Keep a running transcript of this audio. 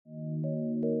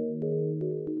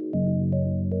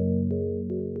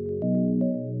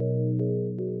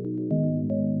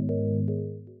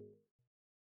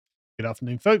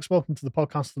afternoon, folks. Welcome to the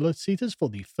podcast, The Lotus Eaters, for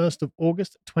the 1st of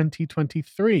August,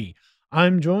 2023.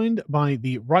 I'm joined by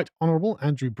the Right Honourable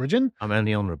Andrew Bridgen. I'm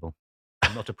only honourable.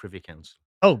 I'm not a Privy Councillor.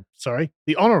 Oh, sorry,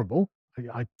 the Honourable.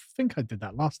 I think I did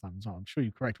that last time as well. I'm sure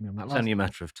you corrected me on that It's last only a time.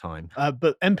 matter of time.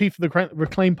 But MP for the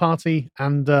Reclaim Party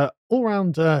and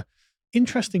all-round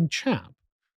interesting chap,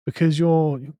 because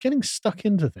you're getting stuck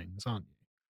into things, aren't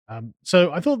you?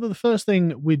 So I thought that the first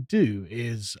thing we'd do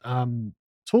is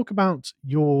talk about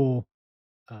your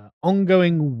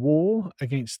ongoing war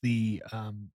against the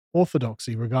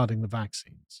orthodoxy regarding the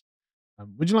vaccines.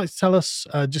 Would you like to tell us,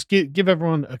 just give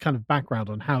everyone a kind of background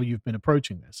on how you've been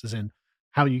approaching this, as in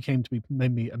how you came to be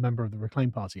maybe a member of the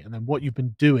Reclaim Party, and then what you've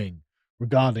been doing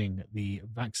regarding the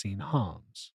vaccine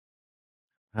harms?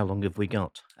 How long have we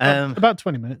got? About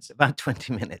 20 minutes. About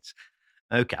 20 minutes.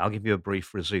 Okay, I'll give you a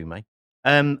brief resume.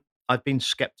 I've been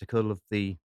sceptical of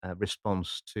the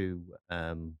response to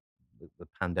the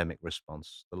pandemic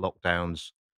response. The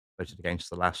lockdowns, voted against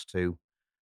the last two.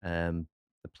 The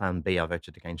Plan B, I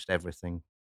voted against everything.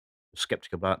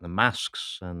 Skeptical about the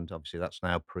masks, and obviously that's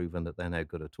now proven that they're no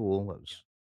good at all. That was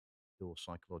pure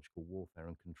psychological warfare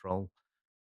and control.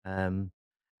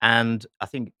 And I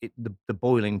think the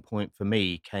boiling point for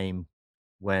me came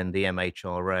when the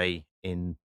MHRA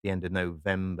in the end of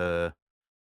November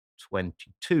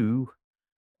 22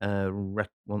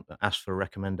 asked for a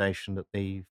recommendation that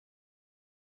the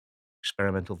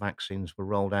experimental vaccines were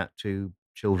rolled out to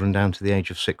children down to the age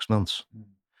of 6 months.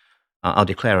 I'll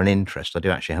declare an interest. I do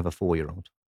actually have a 4-year-old.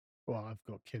 Well, I've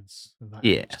got kids of that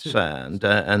age Yes, too. and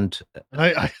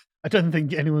I don't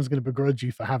think anyone's going to begrudge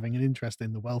you for having an interest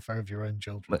in the welfare of your own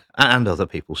children. and other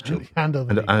people's children. And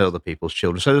and other people's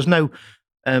children. So there's no.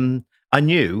 I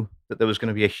knew that there was going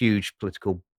to be a huge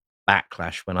political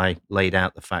backlash when I laid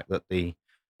out the fact that in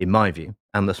my view,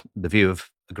 and the view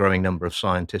of a growing number of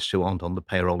scientists who aren't on the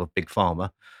payroll of Big Pharma,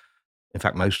 in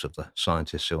fact, most of the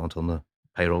scientists who aren't on the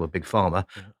payroll of Big Pharma,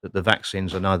 that the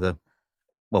vaccines are neither.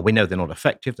 Well, we know they're not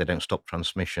effective. They don't stop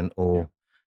transmission or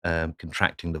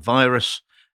contracting the virus,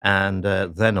 and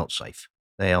they're not safe.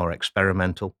 They are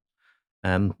experimental,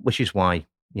 which is why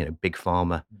Big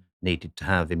Pharma needed to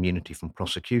have immunity from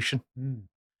prosecution.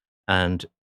 And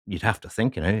you'd have to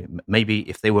think, maybe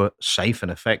if they were safe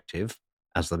and effective,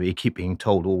 as they keep being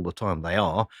told all the time they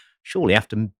are, surely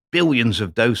after billions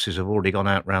of doses have already gone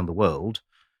out around the world,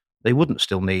 they wouldn't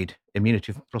still need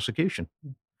immunity from prosecution.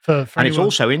 And it's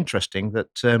also interesting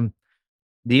that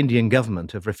the Indian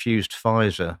government have refused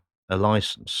Pfizer a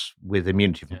license with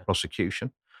immunity from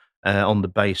prosecution on the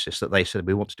basis that they said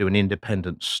we want to do an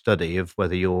independent study of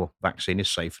whether your vaccine is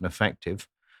safe and effective.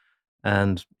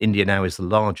 And India now is the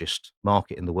largest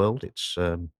market in the world. It's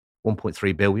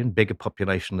 1.3 billion, bigger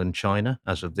population than China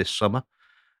as of this summer.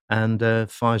 And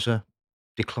Pfizer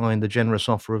declined the generous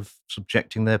offer of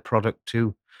subjecting their product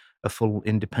to a full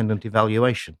independent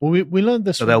evaluation. Well, we learned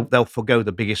this. So they'll forgo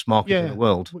the biggest market in the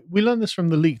world. We learned this from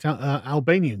the leaked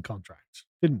Albanian contract,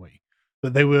 didn't we?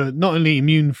 That they were not only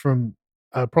immune from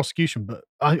prosecution, but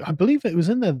I believe it was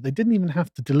in there that they didn't even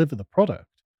have to deliver the product.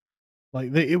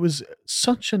 Like it was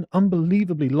such an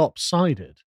unbelievably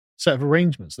lopsided set of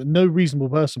arrangements that no reasonable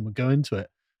person would go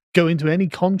into any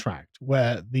contract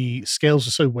where the scales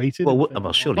are so weighted.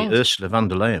 Well, surely Ursula von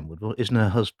der Leyen would. Well, isn't her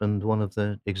husband one of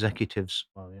the executives?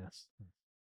 Well, yes.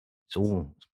 It's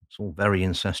all very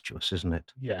incestuous, isn't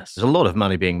it? Yes. There's a lot of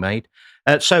money being made.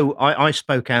 So I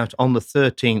spoke out on the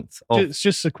 13th of... It's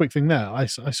just a quick thing there. I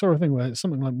saw a thing where it's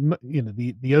something like,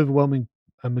 the overwhelming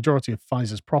majority of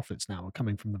Pfizer's profits now are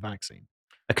coming from the vaccine.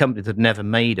 A company that never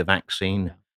made a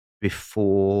vaccine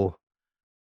before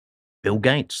Bill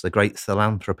Gates, the great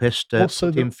philanthropist,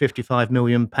 put in £55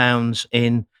 million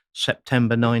in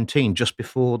September 19, just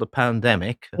before the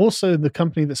pandemic. Also, the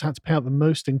company that's had to pay out the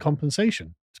most in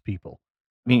compensation to people.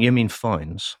 You mean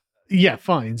fines? Yeah,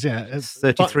 fines. Yeah, it's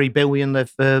 33 billion.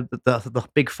 The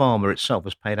big pharma itself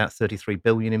has paid out 33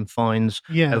 billion in fines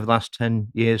over the last 10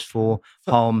 years for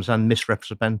harms and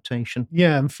misrepresentation.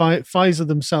 Yeah, and Pfizer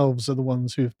themselves are the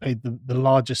ones who have paid the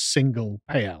largest single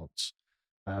payouts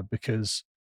because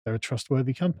they're a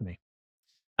trustworthy company.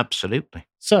 Absolutely.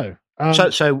 So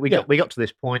we got to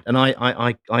this point, and I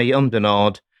ummed and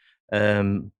ahed,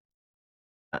 and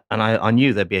I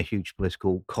knew there'd be a huge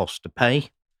political cost to pay.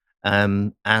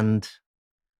 And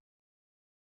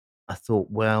I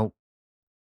thought, well,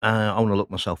 I want to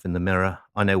look myself in the mirror.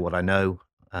 I know what I know.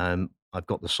 I've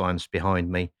got the science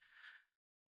behind me.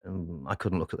 I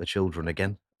couldn't look at the children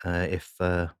again if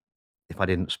I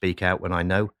didn't speak out when I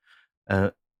know.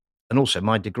 And also,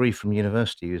 my degree from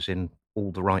university is in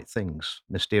all the right things.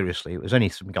 Mysteriously, it was only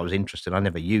something I was interested in. I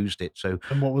never used it. So,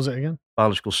 And what was it again?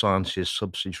 biological sciences,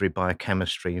 subsidiary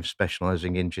biochemistry,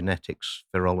 specialising in genetics,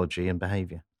 virology, and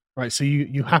behaviour. Right, so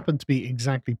you happen to be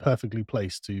exactly perfectly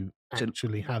placed to So,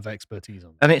 actually have expertise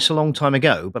on and this. it's a long time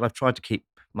ago, but I've tried to keep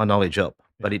my knowledge up.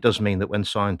 But Yeah, it does mean that when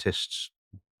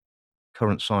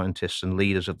current scientists and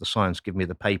leaders of the science give me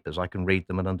the papers, I can read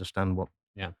them and understand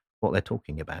yeah, what they're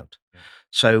talking about. yeah,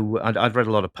 So I'd read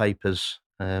a lot of papers,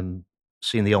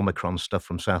 seen the Omicron stuff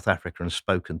from South Africa and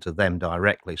spoken to them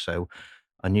directly. So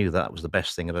I knew that was the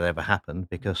best thing that had ever happened mm,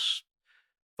 because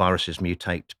viruses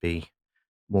mutate to be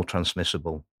more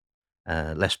transmissible,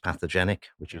 less pathogenic,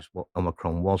 which yeah, is what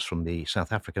Omicron was from the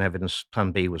South African evidence.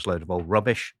 Plan B was a load of old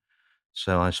rubbish.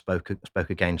 So I spoke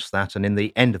against that. And in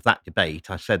the end of that debate,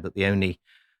 I said that the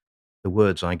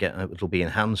words I get, it'll be in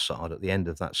Hansard at the end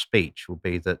of that speech, will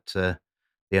be that the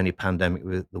only pandemic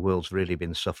the world's really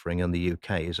been suffering in the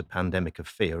UK is a pandemic of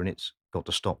fear, and it's got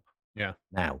to stop yeah,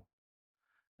 now.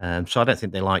 So I don't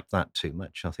think they liked that too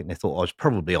much. I think they thought I was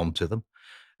probably onto them.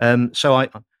 So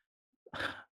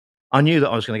I knew that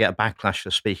I was going to get a backlash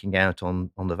for speaking out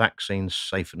on the vaccines,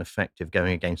 safe and effective,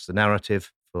 going against the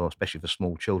narrative, for especially for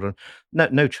small children.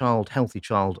 No healthy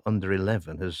child under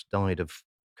 11 has died of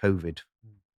COVID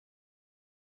mm,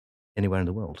 anywhere in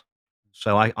the world.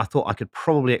 So I thought I could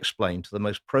probably explain to the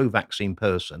most pro-vaccine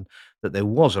person that there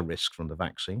was a risk from the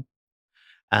vaccine,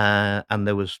 and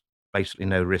there was basically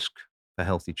no risk for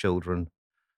healthy children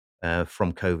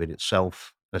from COVID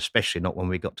itself, especially not when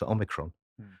we got to Omicron,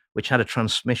 mm, which had a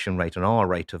transmission rate, an R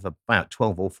rate of about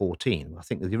 12 or 14. I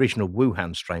think the original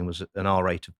Wuhan strain was an R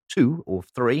rate of 2 or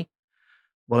 3.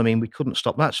 Well, I mean, we couldn't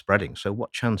stop that spreading. So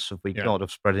what chance have we yeah, got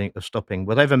of stopping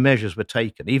whatever measures were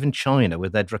taken? Even China,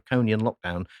 with their draconian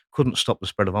lockdown, couldn't stop the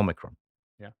spread of Omicron.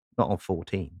 yeah, Not on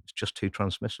 14. It's just too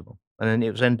transmissible, and then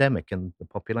it was endemic in the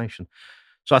population.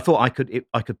 So I thought I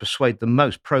could persuade the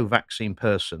most pro-vaccine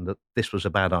person that this was a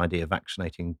bad idea,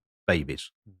 vaccinating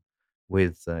babies mm,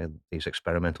 with these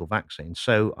experimental vaccines.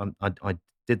 So I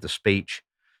did the speech,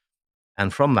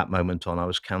 and from that moment on, I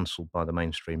was cancelled by the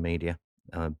mainstream media,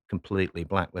 completely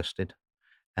blacklisted.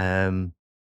 Um,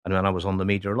 and then I was on the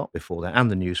media a lot before that, and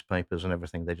the newspapers and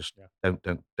everything. They just yeah,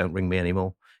 don't ring me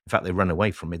anymore. In fact, they run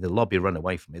away from me. The lobby run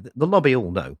away from me. The lobby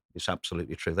all know it's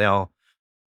absolutely true. They are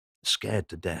scared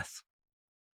to death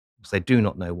because they do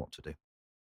not know what to do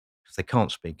because they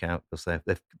can't speak out because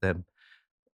they're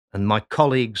and my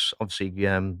colleagues obviously.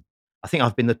 I think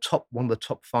I've been one of the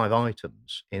top 5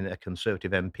 items in a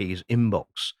Conservative MP's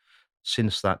inbox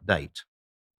since that date.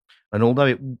 And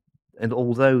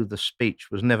although the speech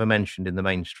was never mentioned in the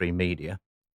mainstream media,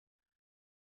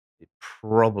 it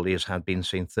probably has had been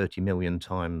seen 30 million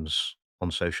times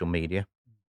on social media.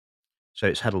 So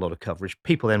it's had a lot of coverage.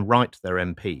 People then write to their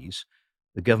MPs.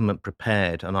 The government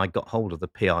prepared, and I got hold of the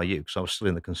PRU because I was still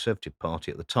in the Conservative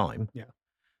Party at the time.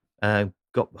 yeah,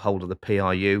 Got hold of the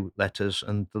PRU letters,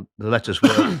 and the letters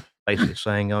were basically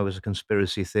saying I was a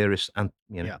conspiracy theorist, and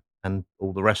yeah, and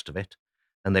all the rest of it,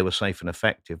 and they were safe and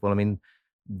effective. Well, I mean,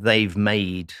 they've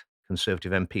made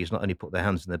Conservative MPs not only put their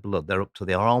hands in their blood, they're up to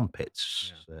their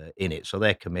armpits yeah, in it, so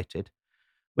they're committed.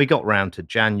 We got round to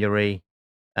January,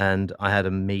 and I had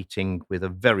a meeting with a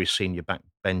very senior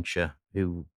backbencher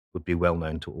who would be well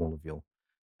known to all of you,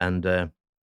 and I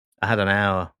had an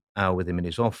hour with him in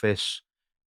his office.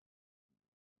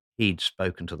 He'd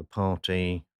spoken to the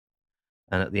party,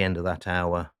 and at the end of that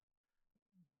hour,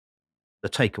 the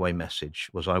takeaway message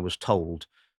was I was told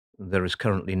there is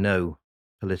currently no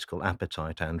political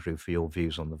appetite, Andrew, for your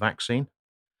views on the vaccine.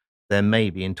 There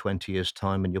may be in 20 years'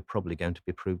 time, and you're probably going to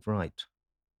be proved right.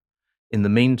 In the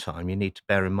meantime, you need to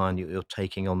bear in mind you're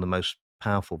taking on the most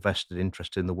powerful vested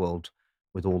interest in the world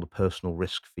with all the personal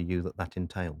risk for you that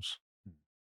entails. mm.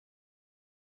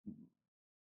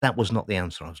 That was not the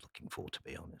answer I was looking for, to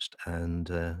be honest. And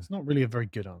It's not really a very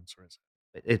good answer, is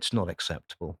it's not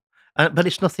acceptable. But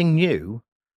it's nothing new.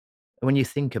 When you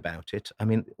think about it, I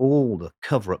mean, all the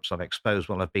cover-ups I've exposed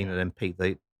while I've it? been Yeah, an MP,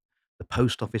 the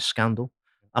post office scandal.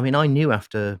 I mean, I knew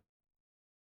after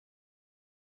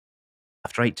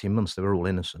 18 months they were all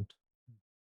innocent.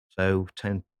 So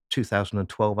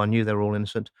 2012, I knew they were all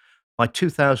innocent. By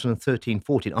 2013,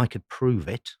 14, I could prove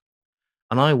it.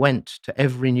 And I went to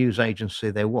every news agency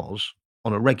there was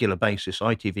on a regular basis,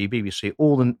 ITV, BBC,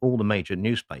 all the major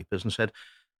newspapers, and said,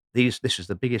 this is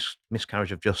the biggest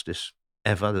miscarriage of justice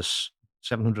ever. There's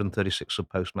 736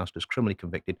 sub-postmasters criminally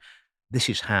convicted. This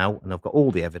is how, and I've got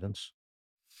all the evidence.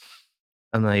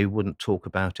 And they wouldn't talk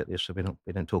about it. They said,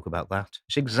 we don't talk about that.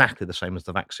 It's exactly the same as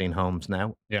the vaccine harms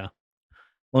now. yeah.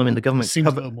 Well, I mean, It seems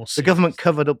a little more the government serious.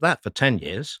 covered up that for 10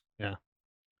 years. Yeah,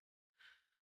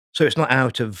 So it's not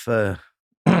out of,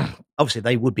 obviously,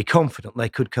 they would be confident they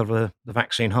could cover the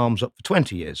vaccine harms up for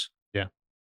 20 years. Yeah.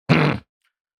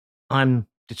 I'm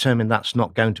determined that's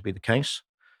not going to be the case.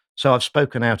 So I've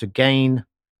spoken out again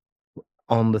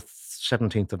on the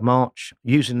 17th of March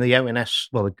using the ONS,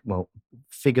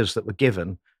 figures that were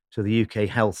given to the UK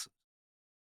Health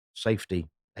Safety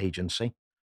Agency,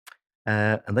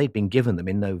 and they'd been given them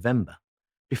in November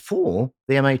before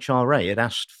the MHRA had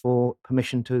asked for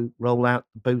permission to roll out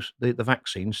the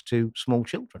vaccines to small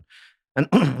children.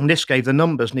 And this gave the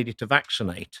numbers needed to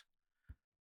vaccinate.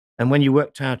 And when you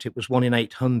worked out it was 1 in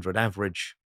 800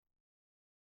 average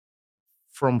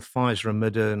from Pfizer and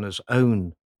Moderna's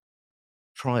own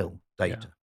trial data,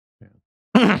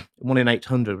 Yeah. 1 in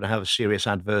 800 would have a serious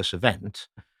adverse event.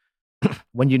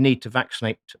 When you need to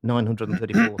vaccinate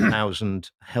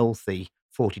 934,000 healthy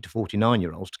 40 to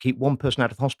 49-year-olds to keep one person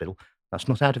out of hospital, that's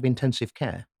not out of intensive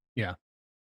care. Yeah.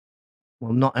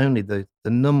 Well, not only the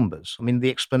numbers, I mean, the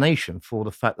explanation for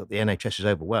the fact that the NHS is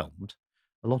overwhelmed,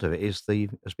 a lot of it has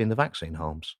been the vaccine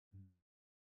harms.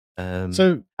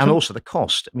 So, and also the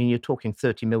cost. I mean, you're talking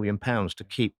 £30 million to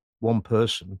keep one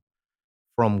person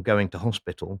from going to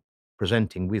hospital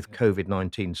presenting with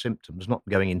COVID-19 symptoms, not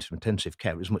going into intensive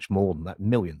care. It was much more than that,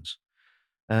 millions.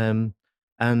 And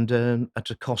at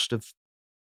a cost of,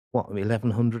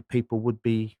 1,100 people would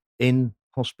be in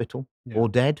hospital or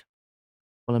dead.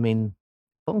 Well, I mean,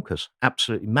 bonkers,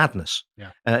 absolutely madness.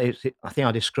 Yeah. I think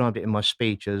I described it in my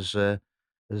speech as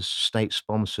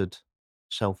state-sponsored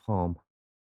self-harm.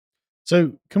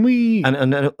 So can we?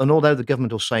 And although the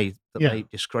government will say that Yeah. they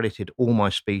discredited all my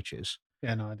speeches,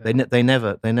 Yeah, no, I don't.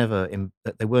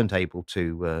 they weren't able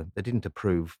to. They didn't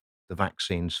approve the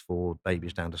vaccines for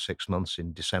babies down to 6 months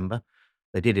in December.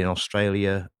 They did in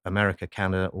Australia, America,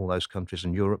 Canada, all those countries,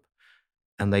 and Europe.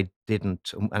 And they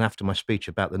didn't. And after my speech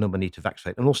about the number need to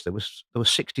vaccinate, and also there was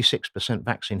 66%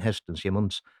 vaccine hesitancy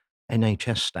amongst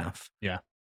NHS staff. Yeah.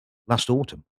 Last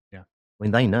autumn. Yeah. I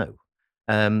mean, they know.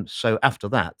 So after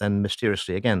that, then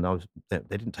mysteriously again, they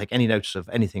didn't take any notice of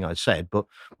anything I'd said, but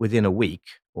within a week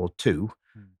or two,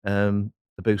 the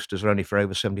boosters are only for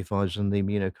over 75s and the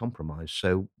immunocompromised.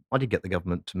 So I did get the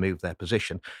government to move their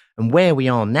position. And where we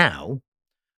are now,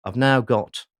 I've now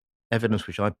got evidence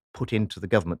which I put into the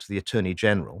government, to the Attorney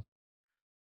General,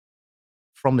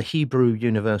 from the Hebrew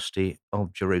University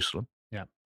of Jerusalem. Yeah.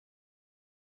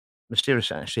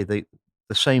 Mysteriously, actually,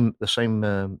 the same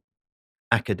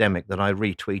academic that I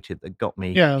retweeted that got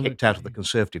me kicked out of the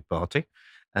Conservative Party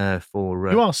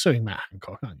for... you are suing Matt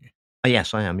Hancock, aren't you?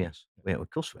 Yes, I am, yes. Yeah, of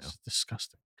course we are. It's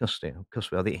disgusting. Of course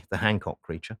we are, the Hancock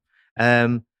creature.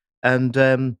 And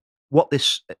what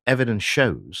this evidence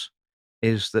shows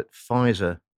is that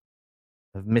Pfizer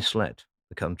have misled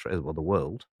the country, well, the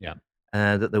world. Yeah.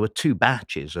 That there were 2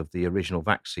 batches of the original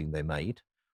vaccine they made,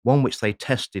 one which they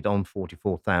tested on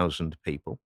 44,000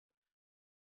 people,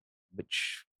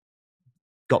 which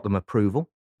got them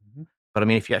approval. But I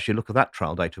mean, if you actually look at that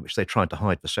trial data, which they tried to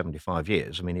hide for 75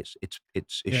 years, I mean,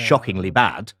 it's shockingly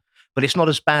bad, but it's not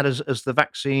as bad as the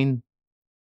vaccine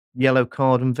yellow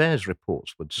card and VAERS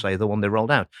reports would say, the one they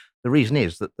rolled out. The reason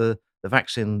is that the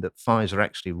vaccine that Pfizer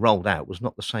actually rolled out was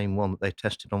not the same one that they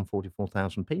tested on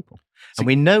 44,000 people. And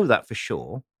we know that for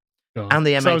sure. And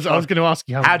the MHRA, I was going to ask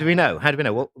you, how do we know?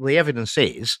 Well, the evidence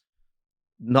is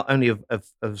not only of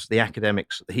the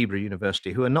academics at the Hebrew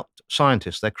University, who are not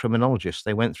scientists, they're criminologists.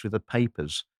 They went through the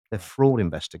papers. They're fraud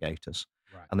investigators.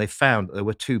 And they found that there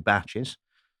were 2 batches.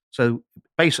 So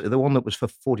basically, the one that was for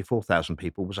 44,000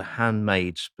 people was a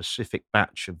handmade specific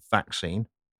batch of vaccine.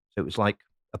 So it was like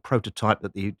a prototype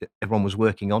that everyone was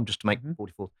working on just to make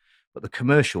 44. But the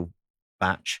commercial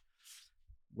batch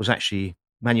was actually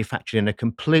manufactured in a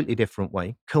completely different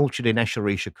way, cultured in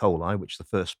Escherichia coli, which the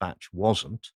first batch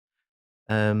wasn't.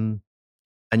 And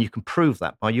you can prove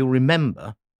that you'll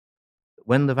remember that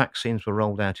when the vaccines were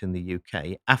rolled out in the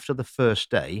UK, after the first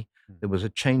day, there was a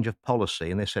change of policy,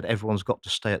 and they said everyone's got to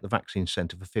stay at the vaccine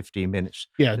centre for 15 minutes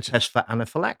to test for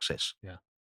anaphylaxis. Yeah.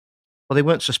 Well, they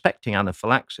weren't suspecting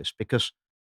anaphylaxis because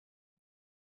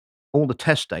all the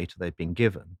test data they'd been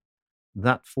given,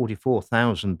 that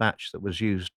 44,000 batch that was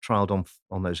trialed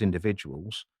on those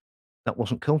individuals, that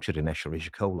wasn't cultured in Escherichia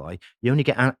coli. You only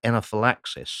get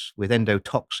anaphylaxis with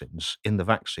endotoxins in the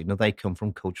vaccine, and they come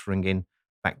from culturing in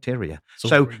bacteria.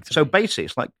 So basically,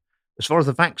 it's like, as far as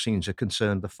the vaccines are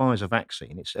concerned, the Pfizer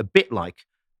vaccine, it's a bit like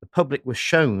the public was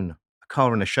shown a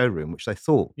car in a showroom, which they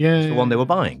thought was the one they were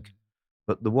buying.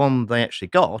 But the one they actually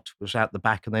got was out the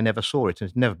back, and they never saw it, and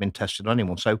it's never been tested on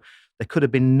anyone. So there could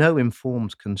have been no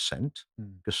informed consent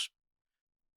because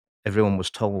everyone was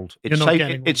told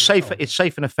it's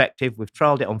safe and effective. We've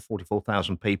trialed it on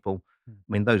 44,000 people. Mm. I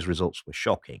mean, those results were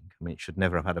shocking. I mean, it should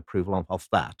never have had approval off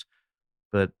that,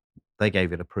 but they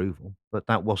gave it approval. But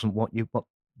that wasn't what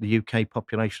the UK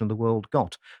population of the world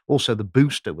got. Also, the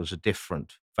booster was a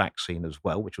different vaccine as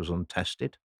well, which was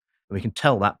untested. And we can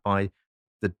tell that by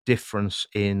the difference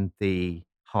in the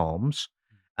harms.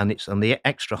 And the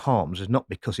extra harms is not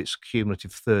because it's a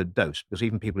cumulative third dose, because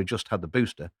even people who just had the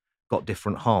booster got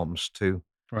different harms too.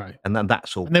 Right. And then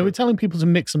that's all. And they were telling people to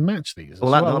mix and match these as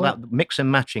well. That mix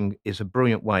and matching is a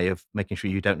brilliant way of making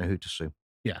sure you don't know who to sue.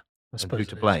 Yeah, I and suppose who it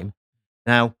to is. blame.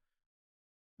 Now,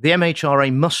 the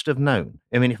MHRA must have known.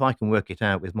 I mean, if I can work it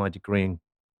out with my degree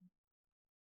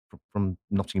from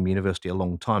Nottingham University a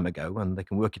long time ago, and they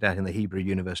can work it out in the Hebrew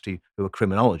University, who are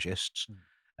criminologists,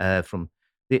 from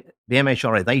the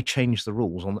MHRA, they changed the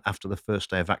rules after the first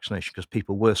day of vaccination because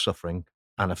people were suffering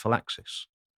anaphylaxis.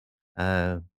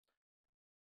 That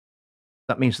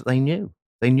means that they knew.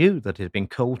 They knew that it had been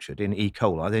cultured in E.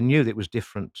 coli. They knew that it was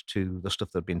different to the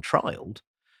stuff that had been trialed.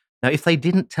 Now, if they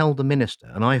didn't tell the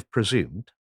minister, and I've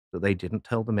presumed that they didn't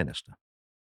tell the minister,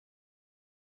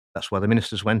 that's why the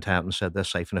ministers went out and said they're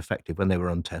safe and effective when they were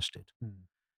untested.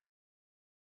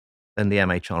 Then the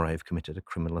MHRA have committed a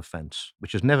criminal offence,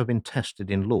 which has never been tested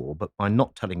in law, but by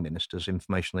not telling ministers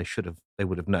information they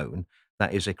would have known,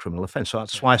 that is a criminal offence. So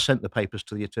that's why I sent the papers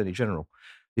to the Attorney General.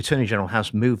 The Attorney General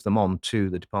has moved them on to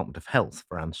the Department of Health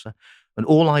for answer. And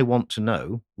all I want to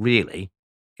know, really,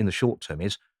 in the short term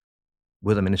is,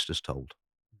 were the ministers told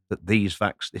that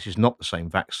this is not the same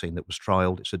vaccine that was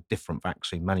trialled? It's a different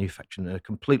vaccine manufactured in a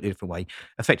completely different way.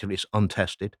 Effectively, it's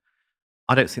untested.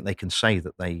 I don't think they can say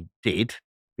that they did,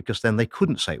 because then they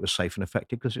couldn't say it was safe and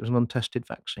effective because it was an untested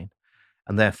vaccine.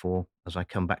 And therefore, as I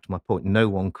come back to my point, no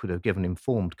one could have given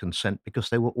informed consent because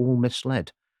they were all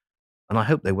misled. And I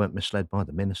hope they weren't misled by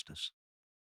the ministers.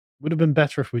 Would have been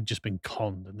better if we'd just been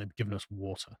conned and they'd given us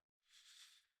water.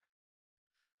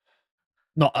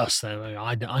 Not us, though.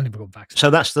 I never got vaccinated. So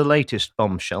that's the latest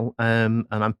bombshell. And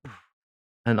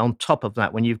on top of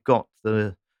that, when you've got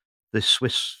the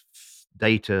Swiss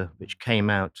data which came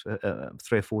out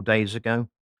 3 or 4 days ago,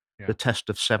 the test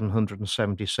of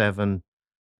 777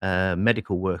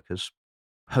 medical workers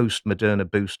post Moderna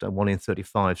booster, 1 in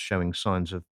 35 showing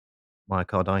signs of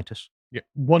myocarditis. Yeah,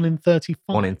 1 in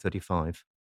 35. 1 in 35.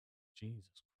 Jesus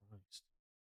Christ.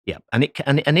 Yeah,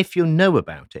 and if you know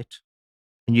about it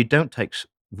and you don't take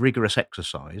rigorous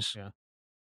exercise,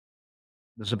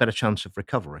 there's a better chance of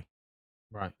recovery.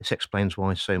 Right. This explains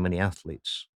why so many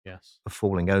athletes are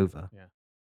falling over. Yeah.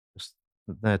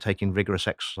 They're taking rigorous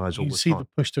exercise all the time. You see the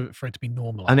push for it to be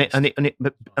normalized.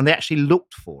 And they actually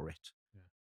looked for it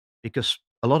because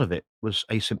a lot of it was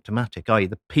asymptomatic, i.e.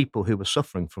 the people who were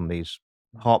suffering from these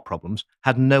heart problems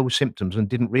had no symptoms and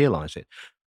didn't realize it.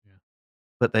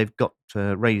 But they've got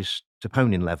raised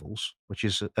troponin levels, which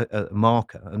is a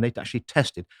marker, and they'd actually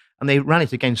tested, and they ran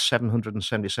it against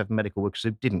 777 medical workers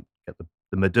who didn't get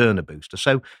the Moderna booster.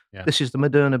 So this is the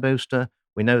Moderna booster.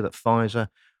 We know that Pfizer.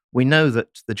 We know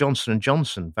that the Johnson &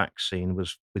 Johnson vaccine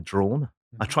was withdrawn.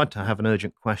 I tried to have an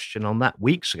urgent question on that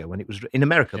weeks ago when it was in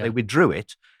America. They withdrew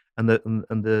it, and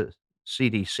the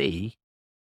CDC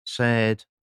said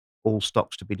all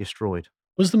stocks to be destroyed.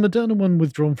 Was the Moderna one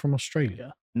withdrawn from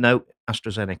Australia? No,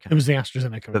 AstraZeneca. It was the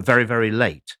AstraZeneca. But very, very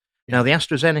late. Now, the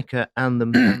AstraZeneca and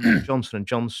the Johnson &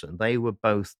 Johnson, they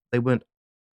weren't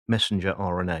messenger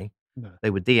RNA. No. They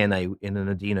were DNA in an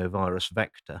adenovirus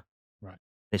vector. Right.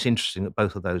 It's interesting that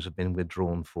both of those have been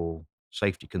withdrawn for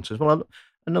safety concerns. Well,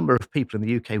 a number of people in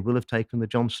the UK will have taken the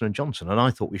Johnson & Johnson, and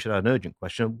I thought we should have an urgent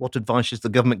question. What advice is the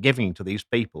government giving to these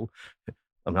people?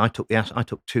 I mean, I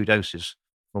took 2 doses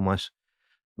for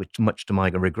which much to my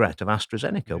regret, of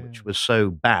AstraZeneca, which was so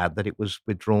bad that it was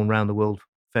withdrawn around the world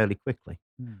fairly quickly.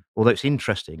 Although it's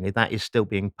interestingly, that is still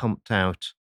being pumped out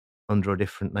under a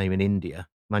different name in India,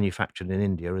 manufactured in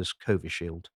India as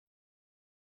Covishield.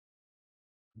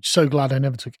 So glad I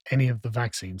never took any of the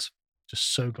vaccines.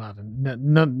 Just so glad. And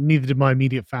neither did my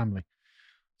immediate family.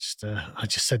 I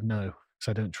just said no because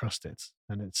I don't trust it.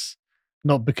 And it's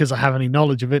not because I have any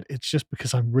knowledge of it. It's just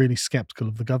because I'm really skeptical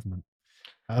of the government.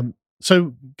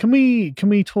 So can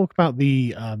we talk about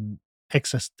the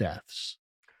excess deaths?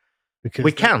 Because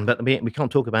we can, but we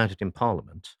can't talk about it in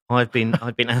Parliament. I've been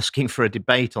asking for a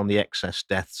debate on the excess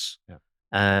deaths.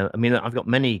 I mean, I've got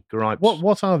many gripes.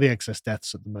 What are the excess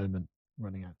deaths at the moment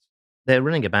running at? They're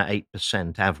running about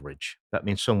 8% average. That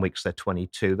means some weeks they're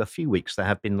 22. A few weeks there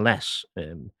have been less.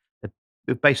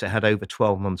 We've basically had over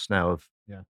 12 months now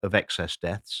of excess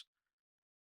deaths.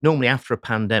 Normally after a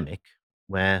pandemic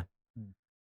where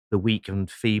the weak and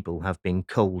feeble have been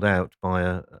culled out by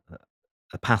a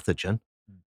pathogen,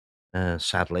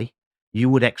 sadly, you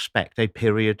would expect a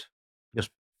period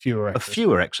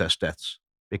fewer excess deaths,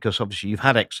 because obviously you've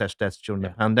had excess deaths during the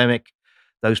Yeah. pandemic.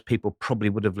 Those people probably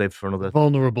would have lived for The another.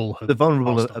 vulnerable The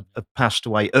vulnerable passed on. have passed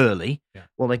away early. Yeah.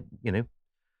 Well,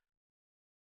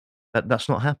 that's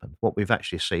not happened. What we've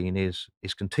actually seen is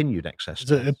continued excess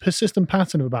There's a deaths. persistent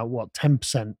pattern of about, what,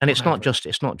 10% And on average?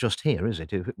 it's not just here, is it?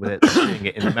 They're seeing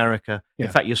it in America. In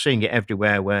Yeah. fact, you're seeing it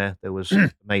everywhere where there was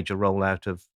a major rollout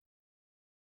of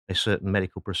a certain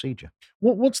medical procedure.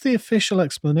 What's the official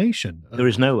explanation There of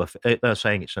is no. They're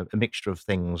saying it's a mixture of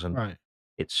things, and right,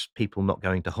 it's people not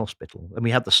going to hospital. And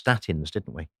we had the statins,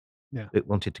 didn't we? yeah. It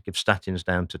wanted to give statins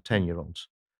down to 10-year-olds.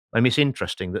 I mean, it's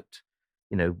interesting that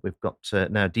we've got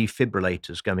now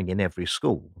defibrillators going in every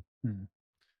school. Mm.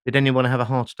 Did anyone have a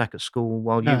heart attack at school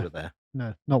while you No, were there?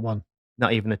 no, not one.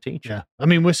 Not even a teacher. Yeah. I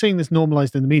mean, we're seeing this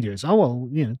normalized in the media. It's, oh, well,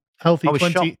 healthy I was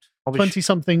shocked.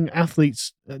 20-something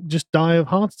athletes just die of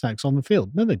heart attacks on the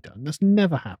field. No, they don't. That's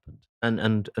never happened.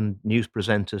 And news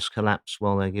presenters collapse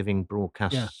while they're giving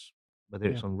broadcasts, whether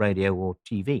it's on radio or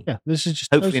TV. Yeah, this is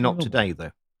just Hopefully totally not normal. today,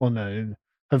 though. Well, no,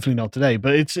 hopefully not today,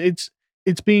 but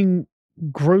it's being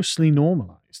grossly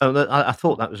normalized. Oh, I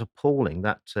thought that was appalling,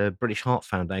 that British Heart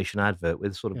Foundation advert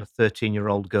with sort of a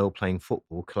 13-year-old girl playing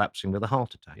football collapsing with a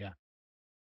heart attack. Yeah.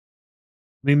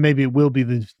 I mean, maybe it will be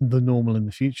the normal in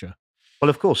the future. Well,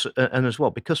 of course, and as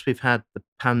well, because we've had the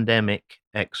pandemic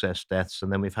excess deaths,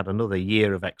 and then we've had another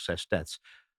year of excess deaths.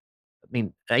 I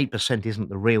mean, 8% isn't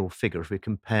the real figure if we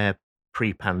compare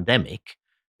pre-pandemic,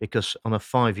 because on a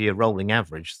 5-year rolling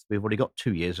average, we've already got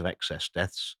 2 years of excess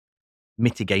deaths,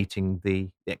 mitigating the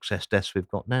excess deaths we've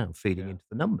got now, feeding into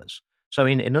the numbers. So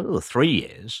in another 3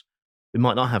 years, we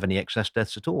might not have any excess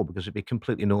deaths at all, because it'd be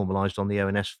completely normalized on the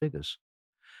ONS figures.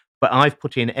 But I've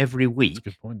put in every week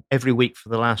for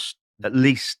the last at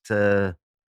least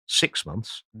 6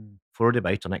 months for a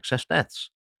debate on excess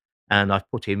deaths. And I've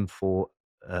put in for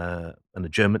an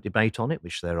adjournment debate on it,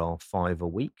 which there are 5 a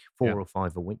week, 4 or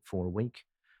 5 a week, 4 a week.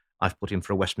 I've put in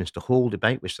for a Westminster Hall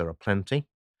debate, which there are plenty.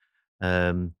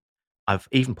 I've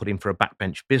even put in for a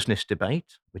backbench business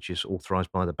debate, which is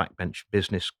authorised by the Backbench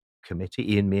Business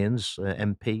Committee. Ian Mearns,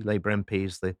 MP, Labour MP,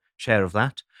 is the chair of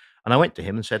that. And I went to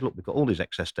him and said, look, we've got all these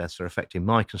excess deaths that are affecting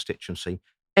my constituency,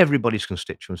 everybody's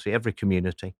constituency, every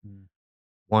community.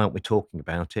 Why aren't we talking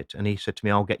about it? And he said to me,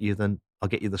 I'll get you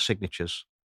the signatures.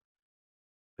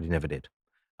 But he never did.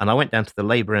 And I went down to the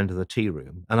Labour end of the tea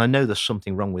room, and I know there's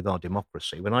something wrong with our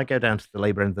democracy. When I go down to the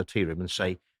Labour end of the tea room and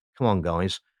say, come on,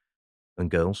 guys and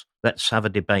girls, let's have a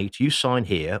debate. You sign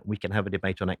here, we can have a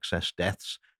debate on excess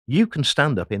deaths. You can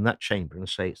stand up in that chamber and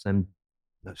say it's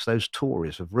those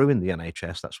Tories have ruined the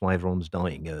NHS. That's why everyone's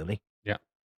dying early. Yeah.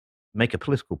 Make a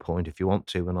political point if you want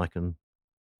to, and I can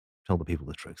tell the people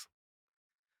the truth.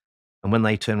 And when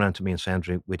they turn around to me and say,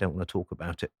 Andrew, we don't want to talk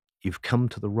about it, you've come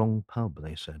to the wrong pub,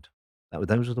 they said.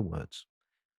 Those are the words.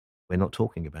 We're not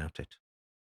talking about it.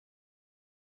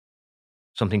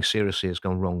 Something seriously has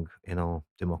gone wrong in our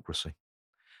democracy.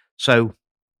 So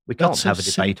we can't have a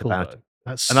debate about it.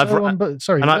 That's so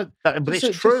sorry, but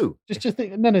it's true. Just to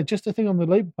think, just a thing on the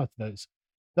Labour Party,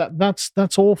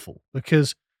 that's awful,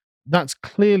 because that's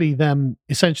clearly them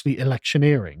essentially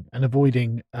electioneering and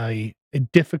avoiding a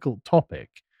difficult topic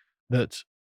that.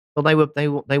 Well,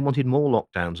 they wanted more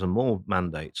lockdowns and more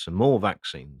mandates and more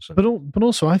vaccines. But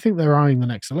also, I think they're eyeing the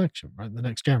next election, right? The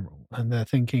next general, and they're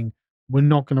thinking we're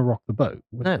not going to rock the boat.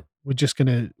 We're just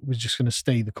going to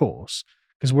stay the course,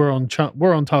 because we're on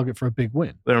target for a big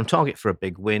win. We're on target for a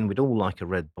big win. We'd all like a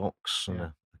red box and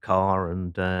a car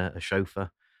and a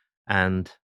chauffeur, and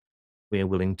we are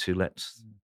willing to let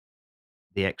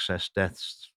the excess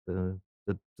deaths,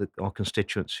 our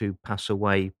constituents who pass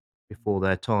away before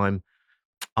their time,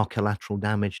 our collateral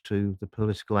damage to the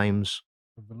political aims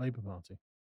of the Labour Party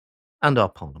and our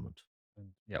Parliament.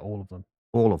 All of them.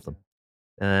 All of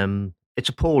them. It's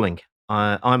appalling.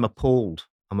 I'm appalled.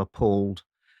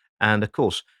 And of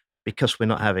course, because we're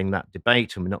not having that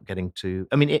debate and we're not getting to,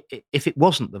 I mean, if it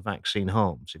wasn't the vaccine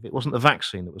harms, if it wasn't the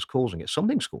vaccine that was causing it,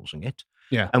 something's causing it.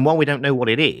 Yeah. And while we don't know what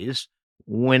it is,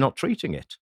 we're not treating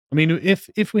it. I mean,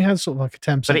 if we had sort of like a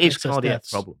 10%, but it is cardiac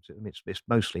problems. I mean, it's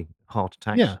mostly heart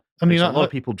attacks. Yeah, I mean, a lot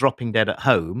of people dropping dead at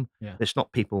home. Yeah. It's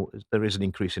not people. There is an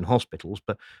increase in hospitals,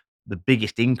 but the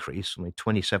biggest increase, I mean,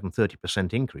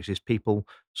 27-30% increase, is people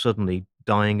suddenly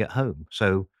dying at home.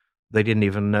 So they didn't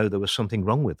even know there was something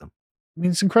wrong with them. I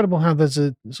mean, it's incredible how there's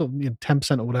a sort of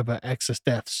 10% or whatever excess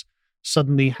deaths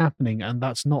suddenly happening, and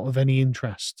that's not of any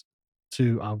interest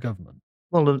to our government.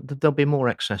 Well, there'll be more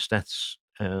excess deaths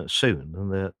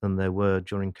soon than there were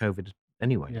during COVID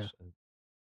anyway. Yeah. So,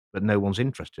 but no one's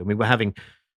interested. I mean, we're having,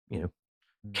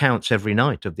 counts every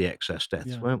night of the excess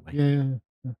deaths, weren't we? Yeah.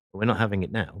 Yeah. But we're not having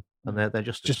it now, and No. they're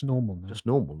It's just normal now. just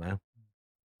normal now.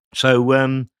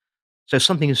 So so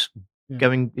something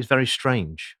Yeah. is very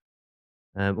strange,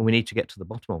 and we need to get to the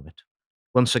bottom of it.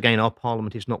 Once again, our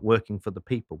parliament is not working for the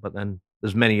people, but then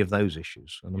there's many of those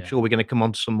issues, and I'm Yeah. sure we're going to come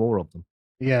on to some more of them.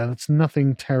 Yeah, that's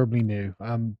nothing terribly new.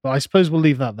 But I suppose we'll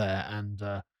leave that there and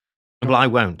Well, I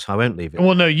won't. I won't leave it well,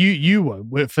 there. no, you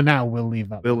won't. For now, we'll leave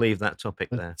that We'll there. leave that topic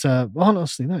But, there.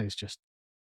 honestly, no, it's just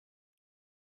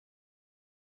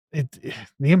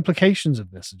the implications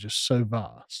of this are just so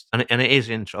vast. And it is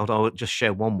interesting. I'll just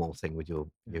share one more thing with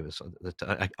your Yeah. viewers.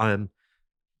 That I am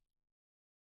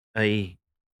a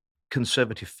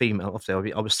conservative female.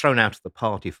 Obviously, I was thrown out of the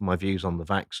party for my views on the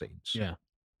vaccines. Yeah.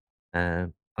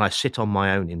 And I sit on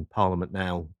my own in Parliament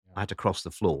now. Yeah. I had to cross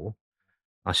the floor.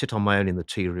 I sit on my own in the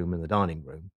tea room and the dining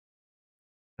room.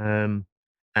 And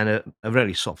a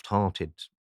really soft-hearted,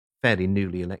 fairly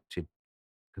newly elected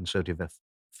Conservative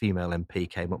female MP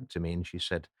came up to me and she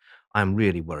said, "I'm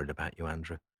really worried about you,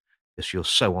 Andrew, because you're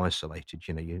so isolated.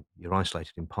 You know, you're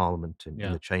isolated in Parliament and in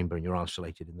Yeah. the chamber, and you're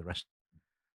isolated in the rest.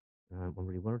 I'm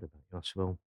really worried about you." I said,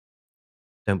 "Well,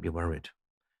 don't be worried,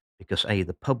 because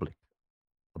the public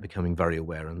are becoming very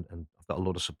aware, and I've got a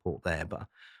lot of support there. But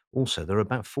also, there are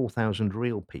about 4,000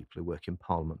 real people who work in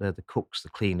Parliament. They're the cooks, the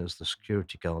cleaners, the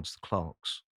security guards, the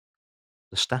clerks,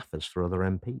 the staffers for other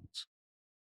MPs,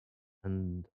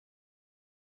 and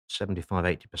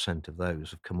 75-80% of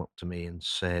those have come up to me and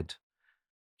said,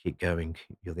 'Keep going.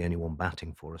 You're the only one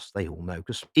batting for us.' They all know,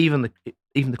 because even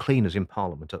the cleaners in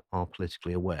Parliament are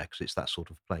politically aware, because it's that sort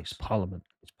of It's place. Parliament.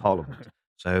 It's Parliament.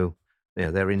 So,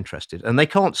 they're interested. And they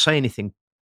can't say anything Of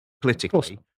course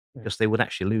politically not. Yeah. because they would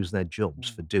actually lose their jobs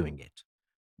for doing it.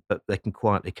 But they can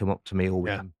quietly come up to me, or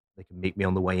Yeah. they can meet me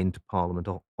on the way into Parliament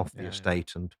off the Yeah.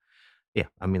 estate. And yeah,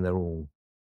 I mean, they're all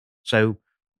so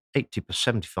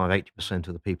 80%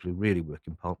 of the people who really work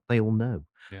in Parliament, they all know.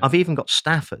 Yeah. I've even got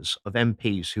staffers of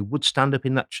MPs who would stand up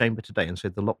in that chamber today and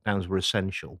said the lockdowns were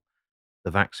essential,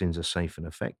 the vaccines are safe and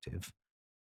effective.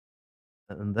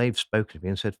 And they've spoken to me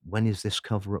and said, "When is this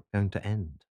cover up going to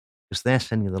end?" Because they're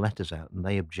sending the letters out and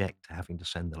they object to having to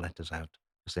send the letters out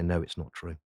because they know it's not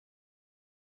true.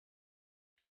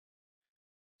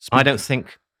 I don't Speaking,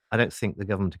 think I don't think the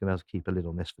government are going to be able to keep a lid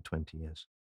on this for 20 years.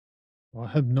 well,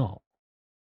 I hope not.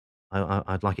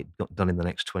 I'd like it got done in the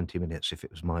next 20 minutes if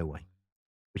it was my way,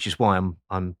 which is why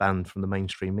I'm banned from the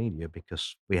mainstream media,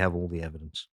 because we have all the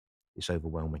evidence. It's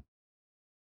overwhelming.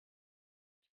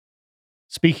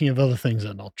 Speaking of other things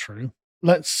that are not true,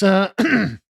 let's let's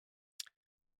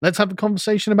have a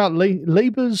conversation about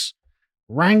Labour's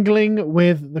wrangling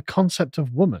with the concept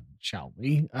of woman, shall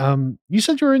we? You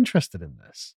said you were interested in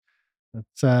this.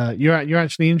 That you're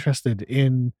actually interested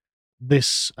in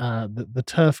this the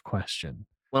turf question.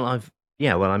 Well,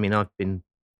 I mean, I've been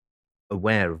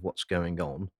aware of what's going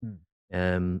on.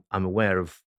 Mm, I'm aware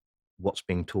of what's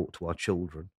being taught to our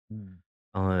children. mm,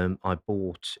 I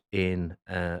bought in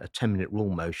a 10-minute rule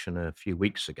motion a few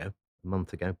weeks ago, a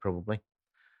month ago probably,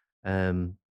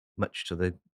 much to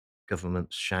the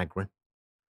government's chagrin.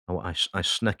 I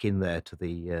snuck in there to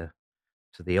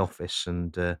the office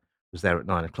and was there at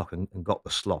 9 o'clock and got the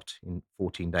slot in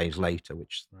 14 days later,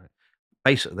 which right.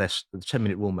 basically the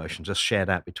 10-minute rule motions are shared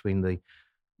out between the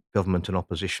government and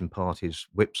opposition parties'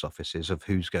 whips offices of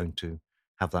who's going to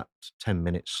have that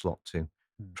 10-minute slot to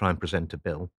Mm, try and present a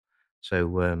bill.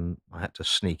 So I had to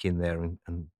sneak in there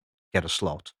and get a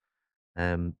slot.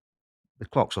 Um, the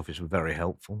clerk's office were very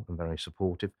helpful and very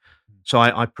supportive. mm. So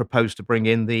I proposed to bring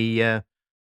in the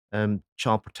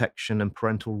Child Protection and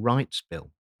Parental Rights Bill,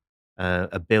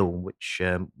 a bill which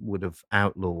would have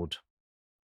outlawed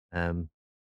um,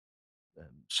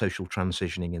 social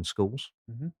transitioning in schools,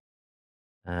 Mhm.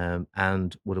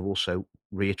 and would have also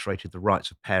reiterated the rights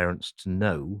of parents to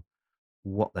know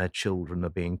what their children are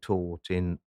being taught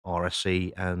in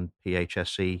RSE and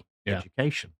PHSE Yeah.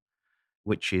 education,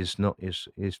 which is not is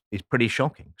pretty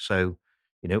shocking. So,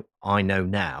 I know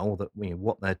now that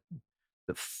what they're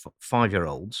that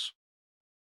 5-year-olds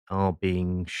are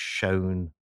being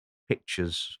shown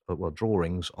pictures, well,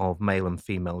 drawings of male and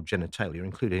female genitalia,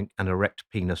 including an erect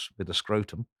penis with a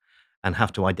scrotum, and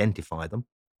have to identify them.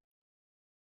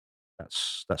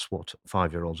 That's what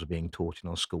 5-year-olds are being taught in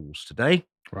our schools today.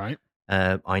 Right.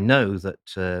 I know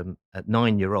that at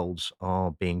 9-year-olds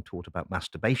are being taught about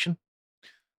masturbation,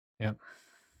 Yeah.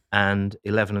 and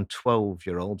 11 and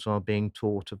 12-year-olds are being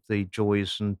taught of the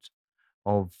joys and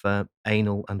of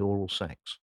anal and oral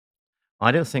sex.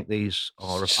 I don't think these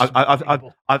are.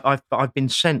 Unbelievable. I've been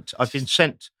sent,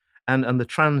 and the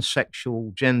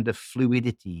transsexual gender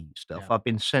fluidity stuff. Yeah. I've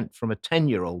been sent from a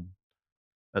 10-year-old,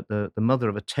 the mother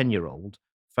of a 10-year-old,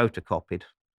 photocopied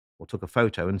or took a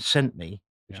photo and sent me,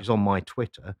 which is on my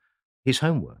Twitter, his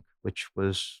homework, which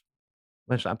was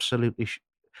absolutely.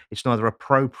 It's neither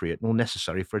appropriate nor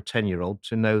necessary for a 10-year-old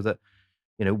to know that,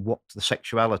 what the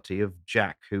sexuality of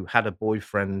Jack, who had a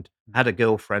boyfriend, had a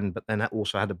girlfriend, but then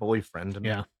also had a boyfriend,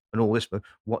 and all this, but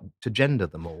what to gender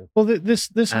them all. Well, this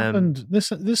happened. This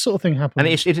sort of thing happened,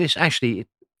 and it is actually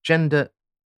gender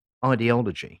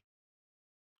ideology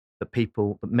that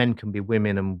men can be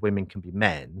women and women can be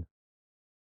men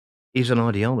is an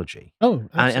ideology. Oh,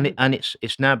 absolutely. And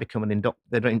it's now become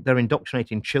they're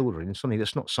indoctrinating children in something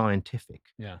that's not scientific.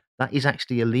 Yeah. That is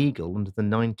actually illegal under the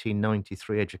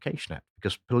 1993 Education Act,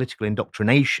 because political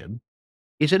indoctrination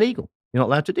is illegal. You're not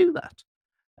allowed to do that.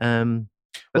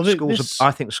 But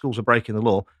I think schools are breaking the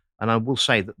law, and I will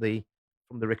say that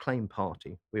from the Reclaim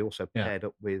Party, we also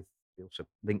we also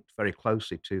linked very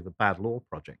closely to the Bad Law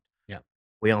Project. Yeah.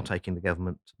 We are taking the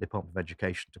government, Department of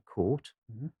Education, to court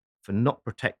for not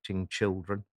protecting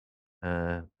children,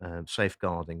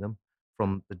 safeguarding them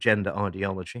from the gender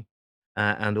ideology,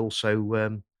 and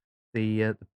also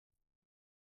the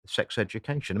sex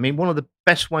education. I mean, one of the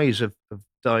best ways of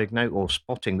diagnosing or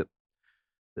spotting that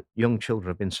young children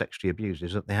have been sexually abused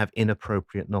is that they have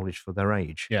inappropriate knowledge for their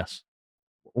age. Yes.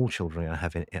 All children are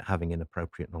having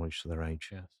inappropriate knowledge for their age.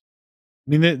 Yes.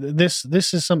 I mean, this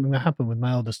is something that happened with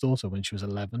my eldest daughter when she was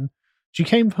 11. She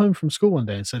came home from school one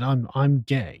day and said, "I'm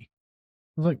gay."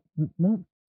 I was like, "What?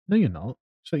 No, you're not."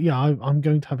 So yeah, I'm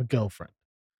going to have a girlfriend.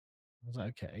 I was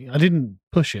like, okay. I didn't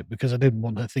push it because I didn't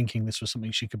want her thinking this was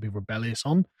something she could be rebellious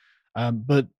on.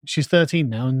 But she's 13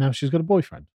 now, and now she's got a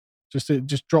boyfriend. It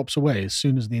just drops away as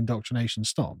soon as the indoctrination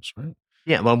stops, right?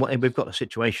 Yeah, well, we've got a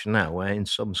situation now where in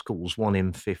some schools, 1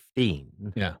 in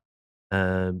 15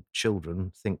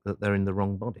 children think that they're in the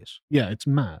wrong bodies. Yeah, it's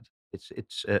mad. It's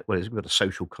got a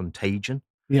social contagion.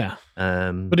 Yeah,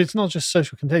 but it's not just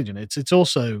social contagion. It's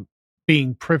also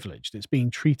being privileged. It's being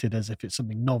treated as if it's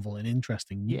something novel and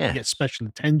interesting. You get special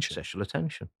attention. Special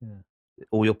attention. Yeah.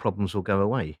 All your problems will go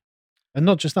away. And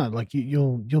not just that, like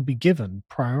you'll be given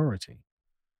priority.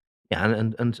 Yeah,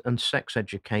 and sex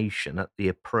education at the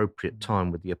appropriate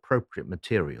time with the appropriate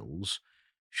materials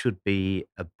should be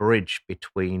a bridge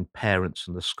between parents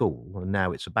and the school, and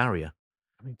now it's a barrier.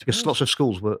 I mean, because lots of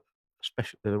schools were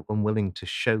especially unwilling to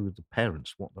show the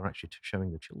parents what they're actually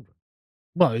showing the children.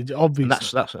 Well,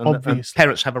 obviously, and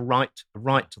parents have a right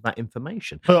to that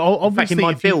information. But in fact, in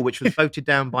my bill, which was voted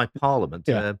down by Parliament,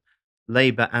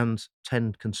 Labour and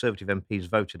 10 Conservative MPs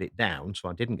voted it down, so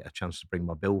I didn't get a chance to bring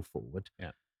my bill forward.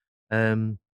 Yeah.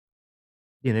 That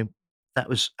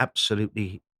was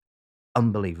absolutely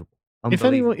unbelievable. If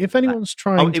anyone's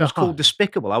trying to, it was called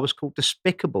despicable. I was called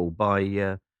despicable by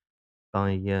a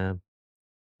Labour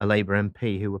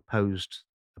MP who opposed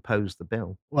the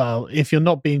bill. Well, if you're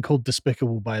not being called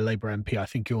despicable by a Labour MP, I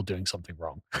think you're doing something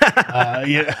wrong.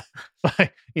 I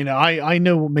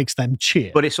know what makes them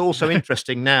cheer. But it's also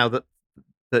interesting now that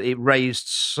it raised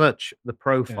such the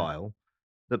profile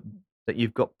that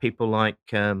you've got people like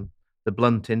the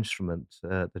blunt instrument,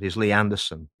 that is Lee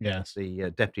Anderson,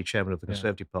 the deputy chairman of the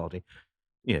Conservative Party,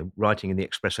 writing in the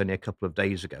Express only a couple of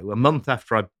days ago, a month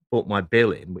after I brought my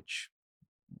bill in, which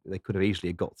they could have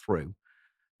easily got through,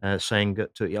 saying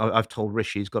that I've told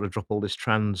Rishi he's got to drop all this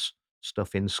trans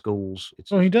stuff in schools.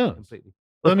 He does. Completely.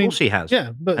 Well, of course he has.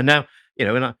 Yeah, but and now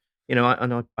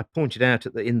I pointed out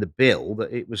in the bill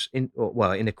that it was in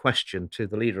a question to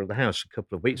the leader of the House a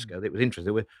couple of weeks ago that it was interesting.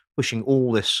 They were pushing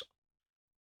all this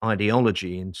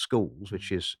ideology in schools,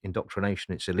 which is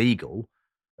indoctrination. It's illegal.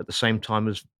 At the same time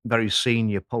as very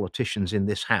senior politicians in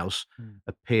this House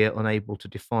appear unable to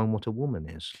define what a woman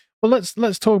is. Well,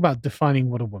 let's talk about defining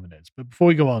what a woman is. But before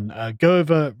we go on, go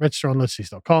over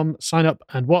registeronlotus.com, sign up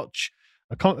and watch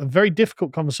a very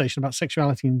difficult conversation about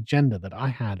sexuality and gender that I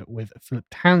had with Philip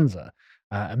Tanzer,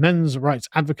 a men's rights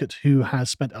advocate who has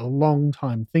spent a long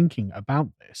time thinking about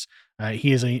this.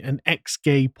 He is an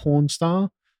ex-gay porn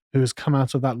star who has come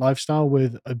out of that lifestyle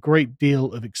with a great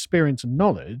deal of experience and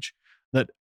knowledge that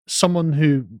someone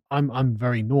who I'm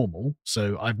very normal,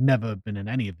 so I've never been in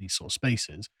any of these sort of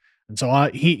spaces. And so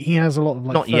he has a lot of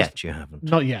not yet. You haven't.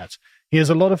 Not yet. He has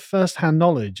a lot of first-hand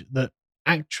knowledge that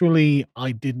actually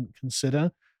I didn't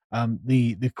consider.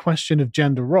 The question of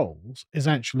gender roles is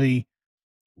actually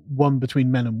one between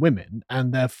men and women,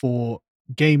 and therefore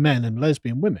gay men and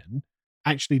lesbian women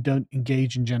actually don't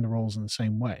engage in gender roles in the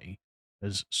same way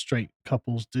as straight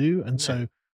couples do. And so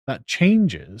that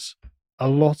changes a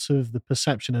lot of the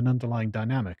perception and underlying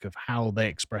dynamic of how they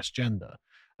express gender.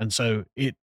 And so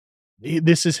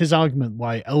this is his argument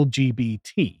why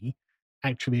LGBT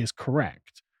actually is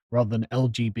correct rather than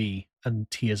LGB and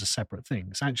T as a separate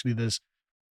thing. So actually there's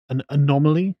an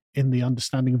anomaly in the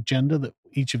understanding of gender that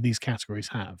each of these categories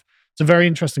have. It's a very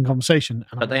interesting conversation.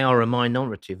 But they are a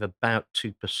minority of about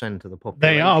 2% of the population.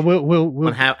 They are. We'll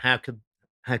and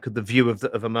how could the view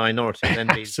of a minority then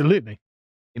be absolutely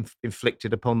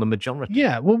inflicted upon the majority?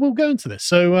 Yeah, well, we'll go into this.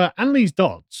 So Annalise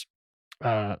Dodds,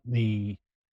 the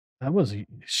was he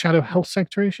Shadow Health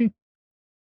Secretary, is she?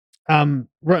 Wrote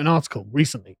an article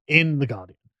recently in The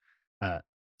Guardian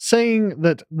saying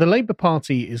that the Labour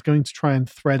Party is going to try and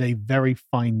thread a very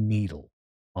fine needle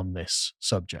on this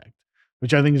subject,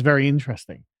 which I think is very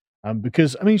interesting.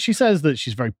 Because, I mean, she says that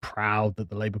she's very proud that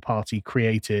the Labour Party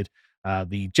created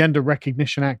the Gender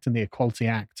Recognition Act and the Equality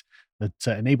Act that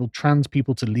enabled trans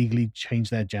people to legally change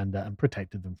their gender and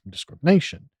protected them from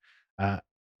discrimination.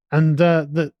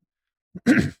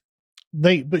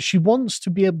 But she wants to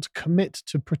be able to commit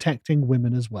to protecting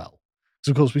women as well.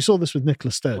 Because, of course, we saw this with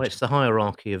Nicola Sturgeon. Well, it's the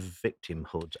hierarchy of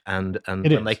victimhood, and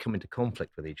when they come into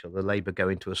conflict with each other, Labour go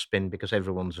into a spin because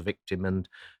everyone's a victim, and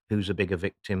who's a bigger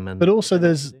victim. But also,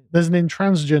 there's an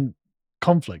intransigent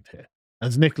conflict here,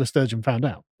 as Nicola Sturgeon found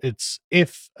out. It's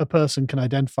if a person can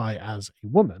identify as a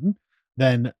woman,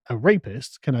 then a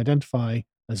rapist can identify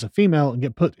as a female and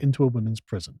get put into a women's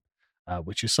prison,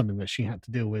 which is something that she had to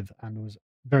deal with and was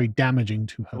very damaging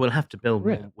to her. We'll have to build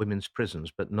more women's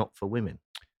prisons, but not for women.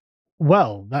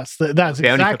 Well, that's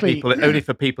exactly only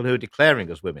for people who are declaring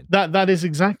as women. That is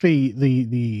exactly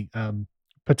the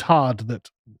petard that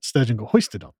Sturgeon got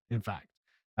hoisted on. In fact,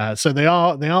 so they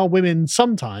are women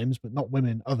sometimes, but not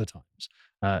women other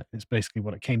times. It's basically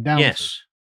what it came down to. Yes.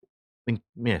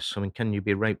 I mean, can you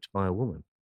be raped by a woman?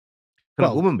 Can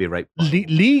a woman be raped?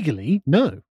 Legally,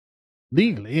 no.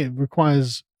 Legally, it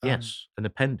requires an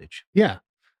appendage. Yeah,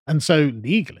 and so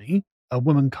legally, a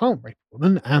woman can't rape a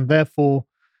woman, and therefore.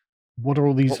 What are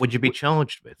all these? What would you be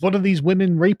charged with? What are these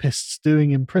women rapists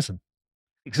doing in prison?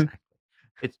 Exactly.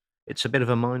 It's a bit of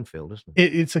a minefield, isn't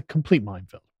it? It's a complete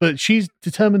minefield. But she's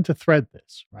determined to thread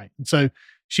this, right? And so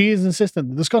she is insistent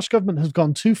that the Scottish government has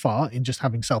gone too far in just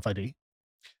having self-ID.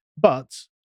 But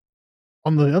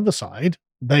on the other side,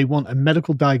 they want a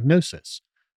medical diagnosis.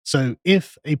 So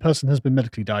if a person has been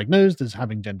medically diagnosed as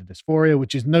having gender dysphoria,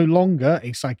 which is no longer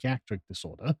a psychiatric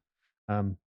disorder,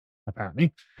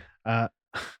 apparently,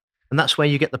 and that's where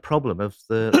you get the problem of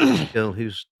the girl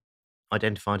who's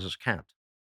identified as a cat.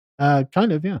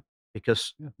 Kind of, yeah.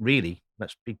 Because really,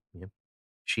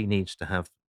 she needs to have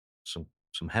some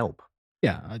help.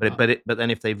 Yeah. But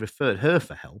then if they referred her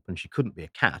for help and she couldn't be a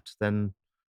cat, then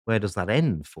where does that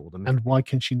end for them? And why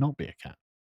can she not be a cat?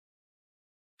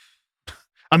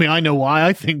 I mean, I know why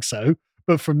I think so,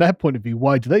 but from their point of view,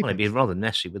 why do they? Well, it'd be rather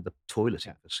messy with the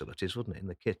toileting facilities, wouldn't it, in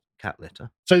the cat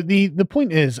litter? So the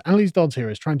point is, Annalise Dodds here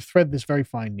is trying to thread this very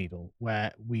fine needle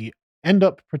where we end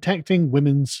up protecting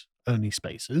women's only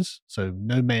spaces, so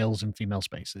no males and female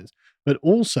spaces, but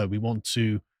also we want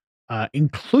to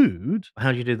include.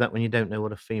 How do you do that when you don't know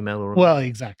what a female or well,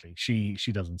 exactly. She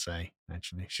doesn't say,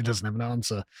 actually. She doesn't have an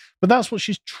answer, but that's what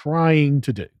she's trying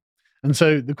to do. And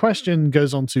so the question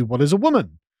goes on to, what is a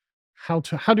woman? How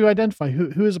do you identify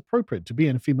who is appropriate to be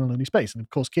in a female-only space? And of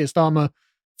course, Keir Starmer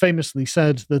famously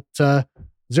said that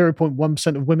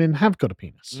 0.1% of women have got a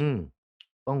penis.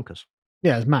 Bonkers.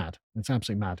 Yeah, it's mad. It's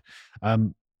absolutely mad.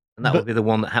 And that would be the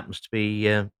one that happens to be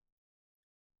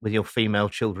with your female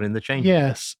children in the change.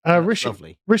 Yes.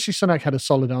 Lovely. Rishi Sunak had a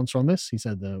solid answer on this. He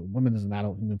said the woman is an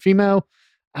adult human female.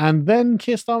 And then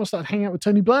Keir Starmer started hanging out with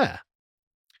Tony Blair.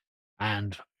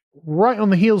 And right on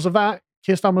the heels of that,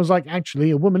 Keir Starmer was like,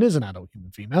 actually, a woman is an adult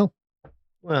human female.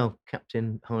 Well,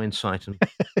 Captain Hindsight.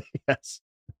 Yes.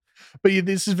 But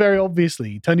this is very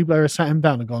obviously, Tony Blair has sat him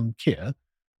down and gone, Keir,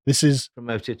 this is...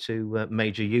 promoted to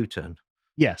Major U-turn.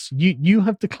 Yes. You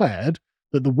have declared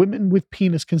that the women with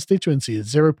penis constituency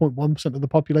is 0.1% of the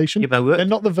population. Yeah, they're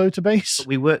not the voter base. But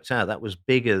we worked out that was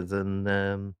bigger than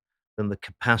the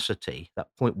capacity. That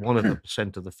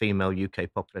 0.1% of the female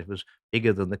UK population was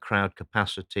bigger than the crowd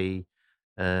capacity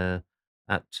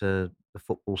at the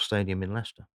football stadium in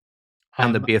Leicester.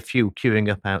 And there'd be a few queuing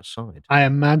up outside. I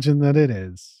imagine that it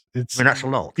is. I mean, that's a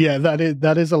lot. Yeah,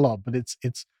 that is a lot, but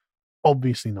it's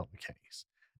obviously not the case.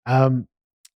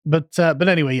 But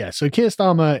anyway, yeah. So Keir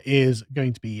Starmer is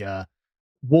going to be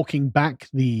walking back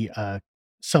the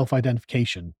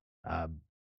self-identification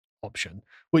option,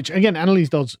 which again, Annalise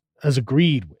Dodds has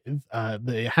agreed with, that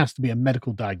it has to be a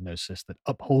medical diagnosis that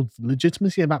upholds the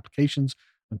legitimacy of applications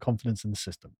and confidence in the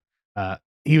system.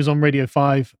 He was on Radio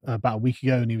 5 about a week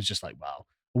ago, and he was just like, well,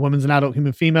 a woman's an adult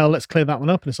human female, let's clear that one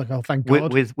up. And it's like, oh, thank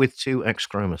God. With two X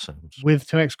chromosomes. With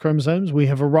two X chromosomes, we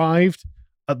have arrived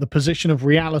at the position of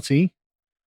reality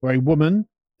where a woman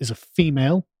is a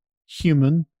female,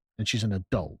 human, and she's an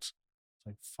adult.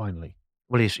 So finally.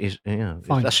 Well, he's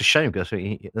Finally. that's a shame because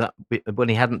when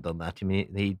he hadn't done that, I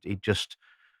mean, he just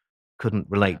couldn't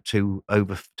relate to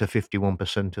over to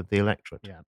 51% of the electorate.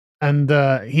 Yeah. And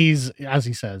he's, as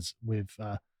he says, we've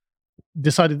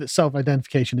decided that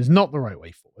self-identification is not the right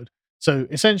way forward. So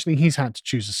essentially, he's had to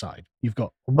choose a side. You've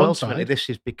got on Well, one ultimately, side. this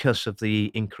is because of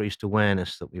the increased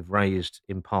awareness that we've raised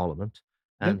in Parliament,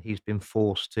 Yeah. and he's been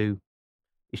forced to.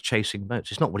 He's chasing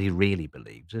votes. It's not what he really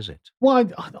believes, is it?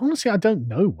 Well, honestly, I don't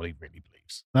know what he really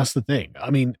believes. That's the thing. I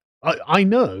mean, I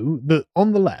know that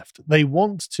on the left, they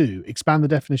want to expand the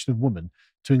definition of woman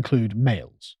to include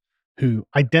males who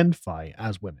identify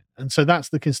as women. And so that's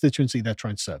the constituency they're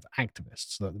trying to serve,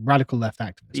 activists, the radical left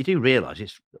activists. You do realise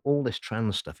it's all this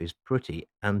trans stuff is pretty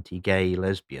anti-gay,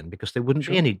 lesbian, because there wouldn't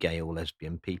Sure. be any gay or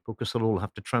lesbian people because they'll all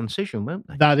have to transition, won't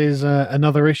they? That is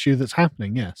another issue that's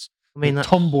happening, yes. I mean, that's,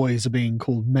 tomboys are being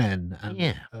called men. And,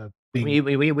 yeah. being,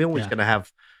 we're always going to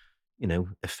have,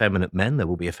 effeminate men. There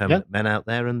will be effeminate men out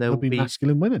there, and there will be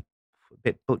masculine women. A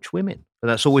bit butch women. But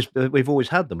that's always we've always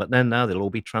had them. But then now they'll all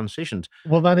be transitioned.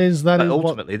 Well, that is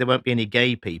ultimately there won't be any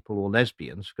gay people or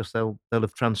lesbians because they'll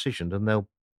have transitioned and they'll.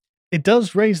 It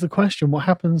does raise the question: what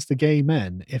happens to gay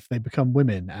men if they become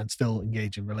women and still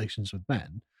engage in relations with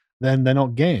men? Then they're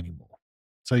not gay anymore.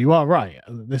 So you are right.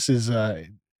 This is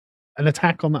an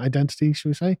attack on that identity, should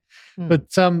we say?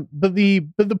 But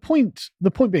the point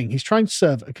being, he's trying to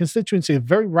serve a constituency of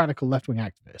very radical left wing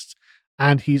activists,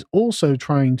 and he's also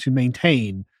trying to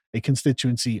maintain a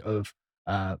constituency of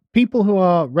people who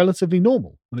are relatively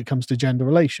normal when it comes to gender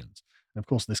relations. And of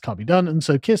course, this can't be done, and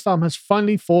so Keir Starmer has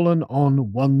finally fallen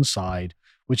on one side,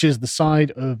 which is the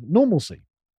side of normalcy,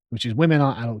 which is women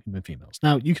are adult human females.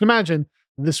 Now, you can imagine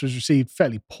this was received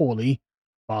fairly poorly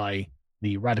by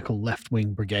the radical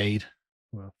left-wing brigade,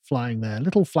 who are flying their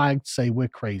little flag to say we're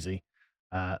crazy.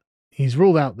 He's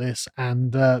ruled out this,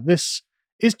 and this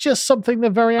is just something they're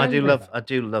very angry about. I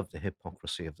do love the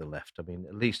hypocrisy of the left. I mean,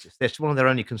 at least it's one of their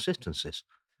only consistencies.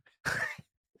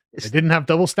 They didn't have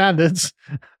double standards.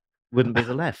 Wouldn't be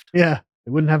the left. Yeah,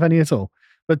 they wouldn't have any at all.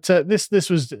 But this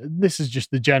is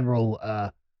just the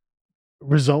general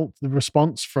result, the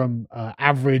response from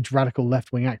average radical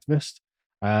left-wing activists,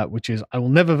 which is, I will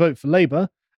never vote for Labour.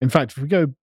 In fact, if we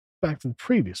go back to the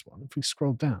previous one, if we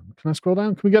scroll down, can I scroll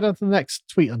down? Can we go down to the next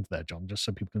tweet under there, John, just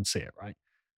so people can see it,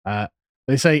 right?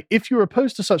 They say, if you're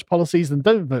opposed to such policies, then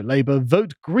don't vote Labour,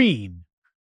 vote Green.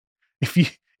 If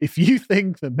you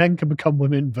think that men can become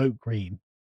women, vote Green.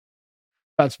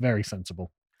 That's very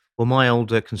sensible. Well, my old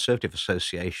Conservative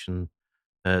Association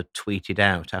tweeted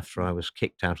out after I was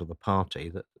kicked out of the party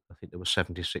that I think there were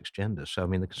 76 genders. So I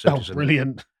mean, the Conservatives. Oh,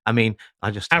 brilliant! I mean,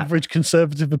 I just average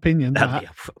conservative opinion. I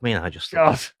mean, I just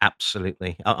thought,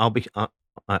 absolutely. I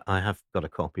have got a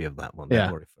copy of that one.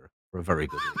 Don't worry, for a very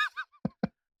good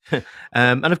reason.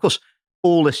 And of course,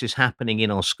 all this is happening in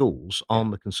our schools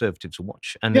on the Conservatives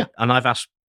Watch, and I've asked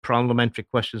parliamentary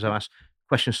questions. I've asked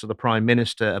questions to the Prime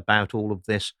Minister about all of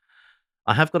this.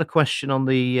 I have got a question on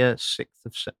the 6th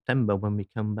of September when we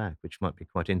come back, which might be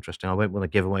quite interesting. I won't want to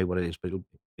give away what it is, but it'll be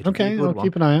a good I'll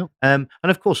keep an eye out. And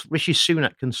of course, Rishi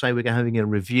Sunak can say we're having a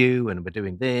review and we're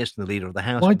doing this, and the leader of the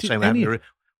House can say we're having a review.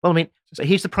 Well, I mean, but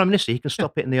he's the Prime Minister. He can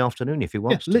stop it in the afternoon if he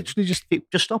wants to. Literally just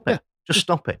stop it. Just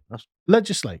stop it.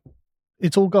 Legislate.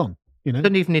 It's all gone.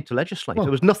 Didn't even need to legislate. There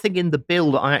was nothing in the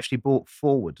bill that I actually brought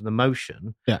forward to the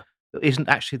motion that isn't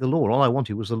actually the law. All I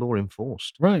wanted was the law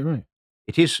enforced. Right.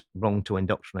 It is wrong to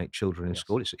indoctrinate children in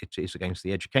school. It is against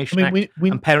the Education Act.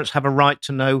 And parents have a right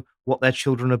to know what their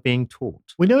children are being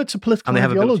taught. We know it's a political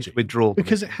ideology to withdraw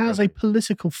because it has a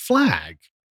political flag.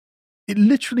 It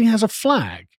literally has a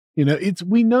flag.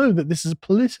 We know that this is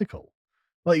political.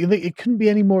 Like, it couldn't be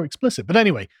any more explicit. But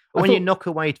anyway, when you knock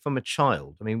away from a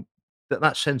child, I mean,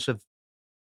 that sense of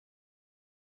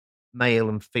male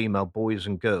and female, boys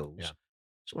and girls. Yeah.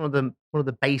 It's one of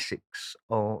the basics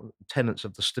or tenets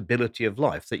of the stability of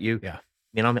life that you. Yeah.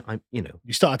 I mean,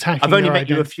 you start attacking. I've only met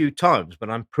you a few times, but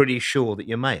I'm pretty sure that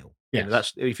you're male. Yes.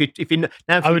 That's if you now.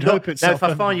 I would hope it's now. If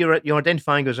I find you're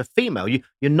identifying as a female, you're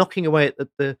knocking away at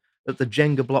the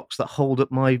Jenga blocks that hold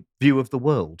up my view of the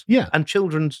world. Yeah. And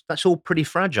children's, that's all pretty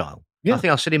fragile. Yeah. I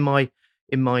think I said in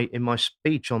my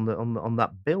speech on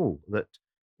that bill that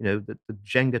that the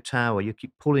Jenga tower, you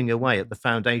keep pulling away at the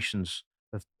foundations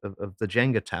of the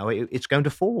Jenga tower, it's going to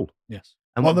fall. Yes.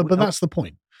 And but that's the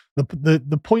point.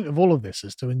 The point of all of this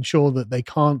is to ensure that they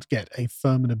can't get a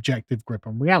firm and objective grip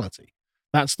on reality.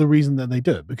 That's the reason that they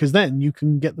do it, because then you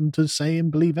can get them to say and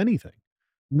believe anything.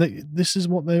 This is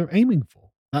what they're aiming for.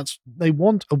 They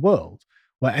want a world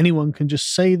where anyone can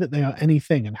just say that they are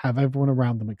anything and have everyone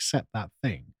around them accept that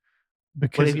thing.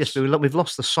 because yes, it's we've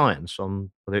lost the science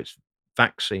on whether it's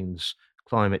vaccines,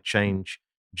 climate change,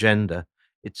 gender.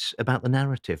 It's about the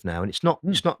narrative now, and it's not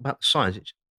mm, about the science.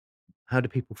 It's how do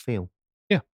people feel?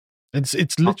 yeah.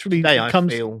 It's literally Today I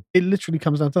feel, it literally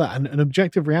comes down to that, and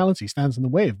objective reality stands in the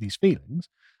way of these feelings,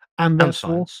 and and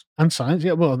therefore science. and science.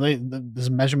 Yeah, well, there's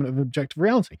a measurement of objective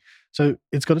reality, so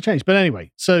it's got to change. But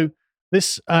anyway, so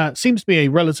this seems to be a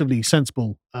relatively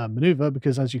sensible maneuver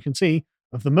because, as you can see,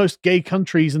 of the most gay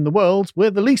countries in the world,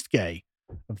 we're the least gay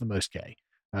of the most gay.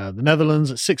 The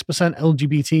Netherlands at 6%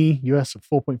 LGBT, US at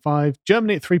 4.5,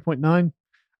 Germany at 3.9,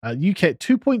 UK at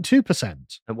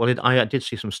 2.2%. And well, I did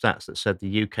see some stats that said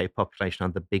the UK population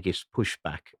had the biggest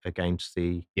pushback against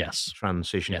the Yes.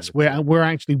 transition. Yes, we're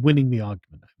actually winning the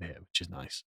argument over here, which is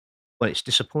nice. Well, it's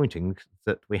disappointing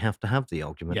that we have to have the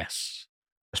argument, Yes,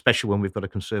 especially when we've got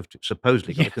a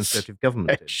supposedly got a yes. conservative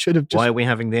government It in. should have Why just are we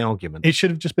having the argument? it should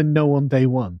have just been no on day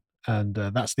one, and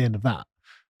that's the end of that.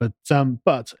 But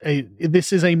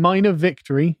this is a minor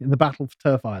victory in the battle for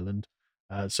Turf Island.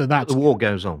 So But that's the war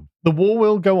goes on. the war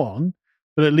will go on,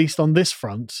 but at least on this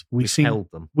front, We've held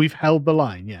them we've held the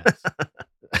line. Yes,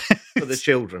 for the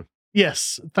children.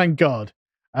 yes, thank God.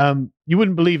 You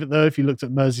wouldn't believe it though if you looked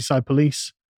at Merseyside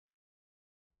Police.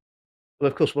 Well,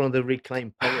 of course, one of the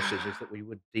reclaimed policies is that we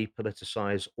would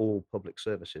depoliticise all public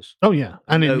services. Oh yeah,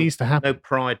 and it No, needs to happen. no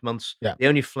Pride months. Yeah. The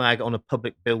only flag on a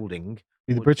public building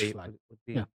Be the would British be flag.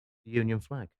 the Union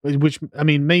flag. Which I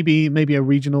mean, maybe a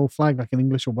regional flag like an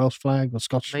English or Welsh flag or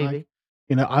Scottish flag. Maybe.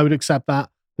 You know, I would accept that.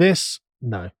 This,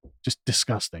 no, just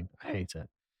disgusting. I hate it.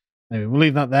 Anyway, we'll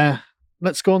leave that there.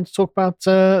 Let's go on to talk about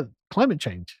climate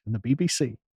change in the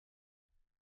BBC.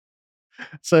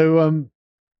 So,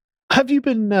 have you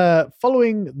been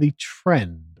following the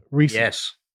trend recently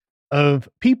Yes. of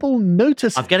people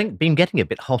noticing? I've been getting a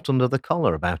bit hot under the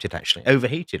collar about it, actually.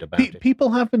 Overheated about it.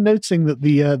 People have been noticing that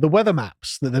the weather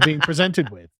maps that they're being presented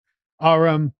with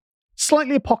are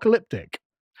slightly apocalyptic,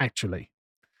 actually.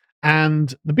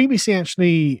 And the BBC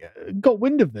actually got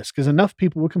wind of this because enough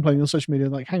people were complaining on social media,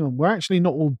 like, hang on, we're actually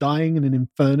not all dying in an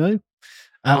inferno.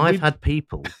 I've had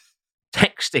people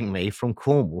texting me from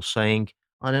Cornwall saying,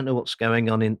 I don't know what's going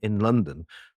on in London,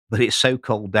 but it's so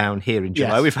cold down here in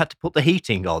July. Yes. We've had to put the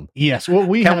heating on. Yes, well,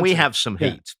 Can we have some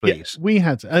heat, please? Yeah, we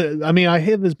had to. I mean, I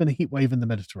hear there's been a heat wave in the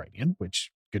Mediterranean, which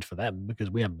good for them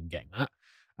because we haven't been getting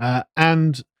that.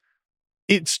 And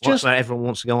it's just where everyone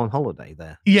wants to go on holiday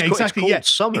there. Yeah, exactly. It's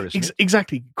summer, isn't it?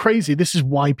 Exactly. Crazy. This is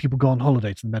why people go on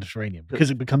holiday to the Mediterranean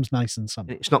because it becomes nice in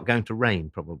summer. It's not going to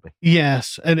rain, probably.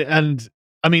 Yes, and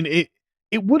I mean it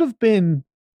would have been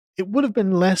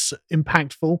less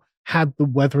impactful had the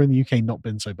weather in the UK not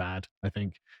been so bad. I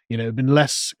think it'd been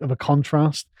less of a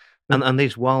contrast. And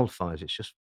these wildfires, it's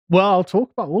just. Well, I'll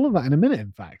talk about all of that in a minute,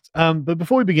 in fact. But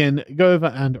before we begin, go over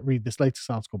and read this latest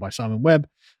article by Simon Webb,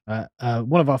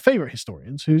 one of our favorite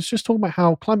historians, who's just talking about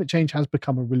how climate change has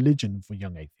become a religion for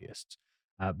young atheists,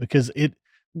 because it's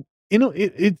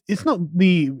not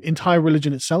the entire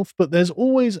religion itself, but there's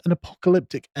always an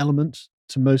apocalyptic element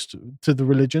to the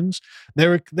religions.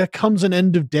 There comes an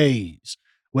end of days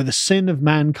where the sin of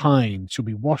mankind shall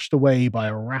be washed away by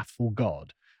a wrathful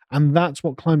God, and that's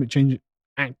what climate change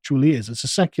actually is. It's a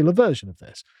secular version of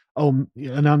this. Oh,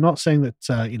 and I'm not saying that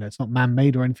it's not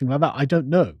man-made or anything like that. I don't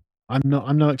know. I'm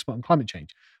no expert on climate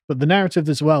change, but the narrative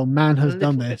as well. Man has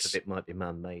done this. Bit of it might be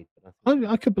man-made, but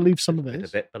I could believe some of it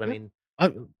is. But I mean,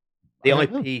 the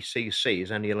IPCC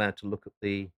is only allowed to look at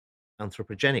the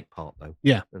anthropogenic part, though.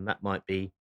 Yeah, and that might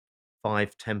be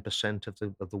 5-10%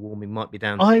 of the warming might be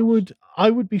down. I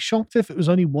would be shocked if it was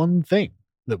only one thing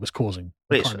that was causing.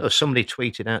 Somebody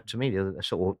tweeted out to me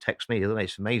or text me the other day.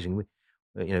 It's amazing.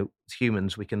 As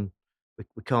humans, we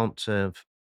can't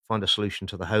find a solution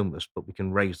to the homeless, but we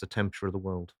can raise the temperature of the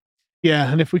world.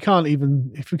 Yeah, and if we can't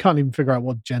even figure out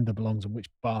what gender belongs in which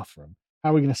bathroom, how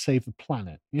are we going to save the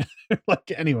planet?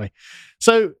 Anyway.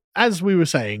 So as we were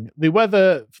saying, the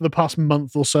weather for the past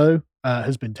month or so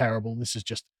has been terrible. This is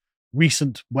just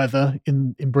recent weather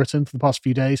in Britain for the past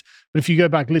few days. But if you go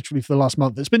back literally for the last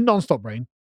month, it's been non-stop rain.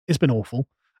 It's been awful.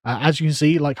 As you can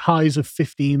see, like highs of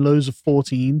 15, lows of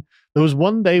 14. There was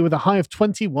one day with a high of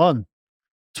 21.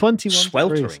 21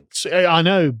 sweltering. Degrees. I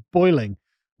know, boiling.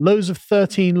 Lows of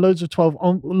 13, lows of 12,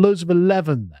 lows of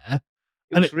 11 there.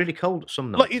 It was really cold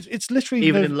some nights. Like it's literally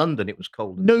even in London, it was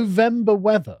cold. November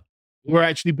weather.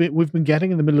 Yeah. We've been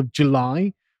getting in the middle of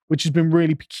July, which has been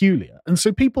really peculiar. And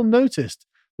so people noticed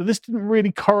that this didn't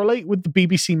really correlate with the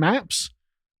BBC maps.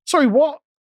 Sorry, what?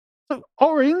 So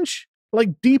orange,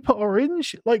 like deeper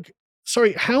orange, like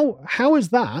sorry, how is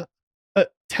that at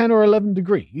 10 or 11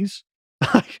 degrees,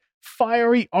 like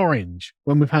fiery orange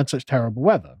when we've had such terrible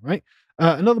weather, right?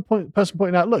 Another person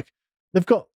pointed out, look, they've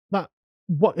got that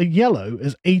what a yellow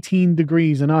is 18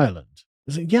 degrees in Ireland.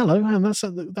 Is it yellow? And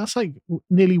that's like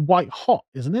nearly white hot,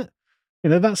 isn't it?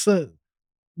 That's the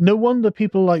no wonder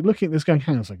people like looking at this going,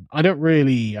 hang on a second, I don't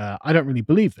really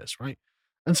believe this, right?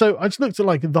 And so I just looked at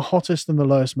like the hottest and the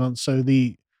lowest months. So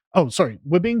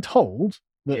we're being told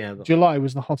that July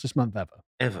was the hottest month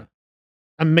ever.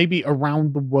 And maybe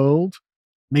around the world,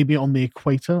 maybe on the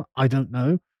equator, I don't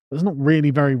know. But it's not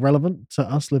really very relevant to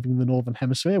us living in the Northern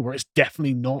Hemisphere, where it's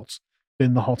definitely not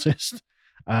been the hottest.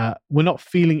 We're not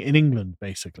feeling in England,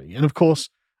 basically. And of course,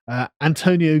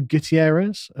 Antonio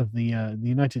Gutierrez of the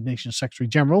United Nations Secretary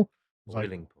General.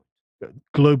 Boiling point.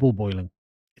 Global boiling.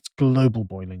 It's global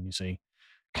boiling, you see.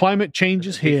 Climate change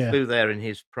is here. He flew there in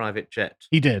his private jet.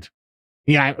 He did.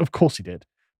 Yeah, of course he did.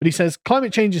 But he says,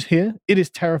 climate change is here. It is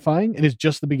terrifying. It is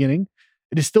just the beginning.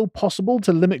 It is still possible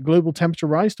to limit global temperature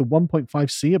rise to 1.5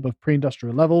 C above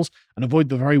pre-industrial levels and avoid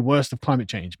the very worst of climate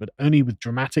change, but only with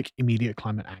dramatic, immediate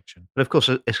climate action. But of course,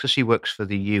 it's because he works for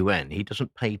the UN. He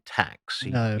doesn't pay tax.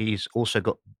 No. He's also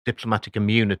got diplomatic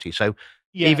immunity. So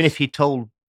even if he told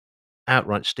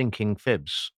outright stinking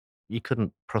fibs, you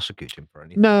couldn't prosecute him for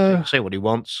anything. No. He can say what he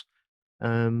wants.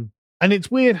 And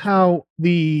it's weird how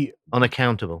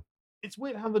unaccountable. It's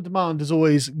weird how the demand is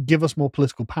always give us more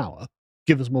political power,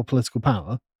 give us more political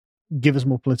power, give us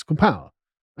more political power.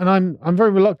 And I'm very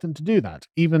reluctant to do that,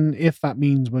 even if that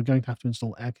means we're going to have to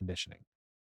install air conditioning,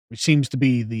 which seems to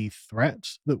be the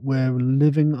threat that we're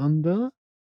living under.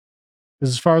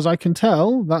 Because as far as I can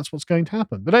tell, that's what's going to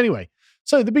happen. But anyway,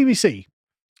 so the BBC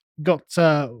got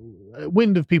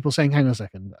wind of people saying, hang on a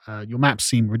second, your maps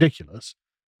seem ridiculous.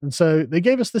 And so they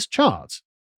gave us this chart.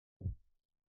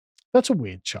 That's a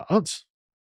weird chart.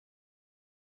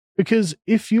 Because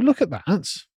if you look at that,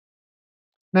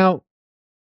 now,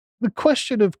 the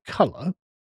question of colour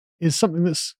is something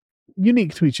that's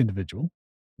unique to each individual.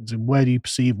 As in, where do you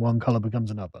perceive one colour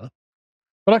becomes another?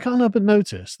 But I can't help but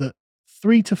notice that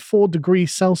 3 to 4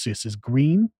 degrees Celsius is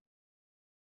green,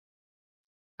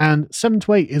 and 7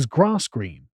 to 8 is grass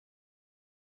green.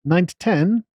 9 to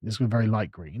 10 is a very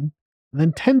light green, and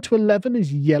then 10 to 11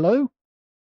 is yellow.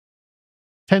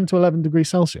 10 to 11 degrees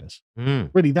Celsius.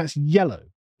 Really, that's yellow,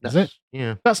 is it?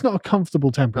 Yeah. That's not a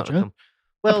comfortable temperature.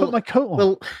 I put my coat on.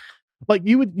 Well, like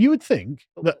you would think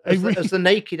that as the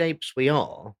naked apes we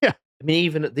are. Yeah. I mean,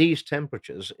 even at these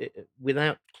temperatures,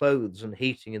 without clothes and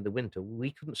heating in the winter,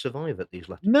 we couldn't survive at these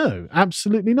latitudes. No,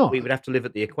 absolutely not. We would have to live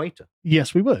at the equator.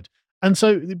 Yes, we would. And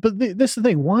so, but this is the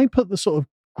thing. Why put the sort of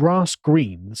grass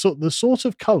green, the sort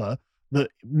of color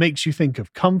that makes you think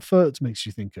of comfort, makes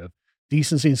you think of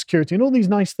decency and security, and all these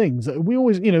nice things that we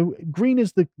always, green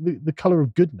is the color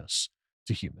of goodness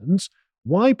to humans.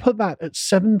 Why put that at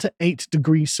 7 to 8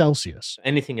 degrees Celsius?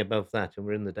 Anything above that, and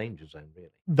we're in the danger zone,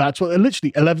 really. That's what,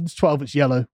 literally, 11 to 12, it's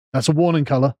yellow. That's a warning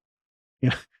color.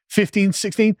 15,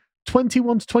 16,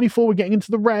 21 to 24, we're getting into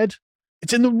the red.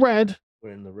 It's in the red.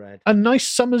 We're in the red. A nice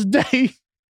summer's day.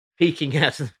 Peaking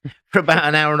out for about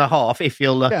an hour and a half, if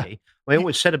you're lucky. Yeah. I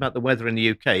always said about the weather in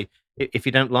the UK, if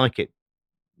you don't like it,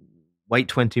 wait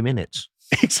 20 minutes.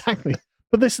 Exactly.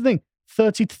 But this is the thing,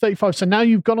 30 to 35. So now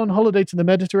you've gone on holiday to the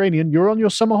Mediterranean. You're on your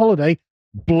summer holiday,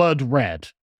 blood red.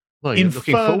 Well, you're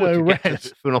looking forward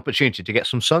for an opportunity to get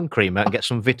some sun cream out and get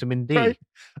some vitamin D. Right?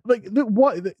 Like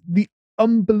the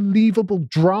unbelievable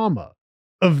drama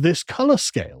of this color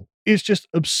scale is just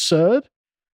absurd.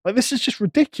 Like, this is just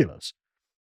ridiculous.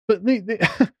 But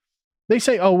they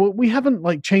say, oh, well, we haven't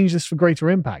like changed this for greater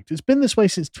impact. It's been this way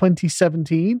since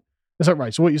 2017. Is that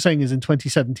right? So what you're saying is in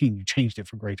 2017, you changed it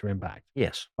for greater impact.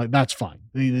 Yes. Like, that's fine.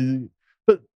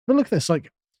 But look at this,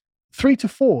 like 3 to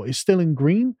 4 is still in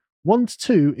green. 1 to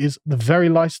 2 is the very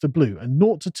lightest of blue, and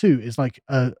 0 to 2 is like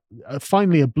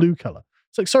finally a blue color.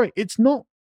 It's like, sorry, it's not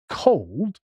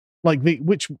cold, like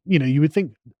which you would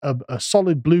think a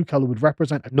solid blue color would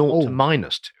represent a 0 to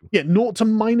 -2. Yeah, 0 to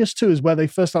 -2 is where they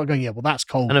first start going. Yeah, well, that's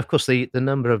cold. And of course, the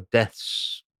number of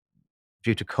deaths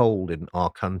due to cold in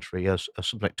our country are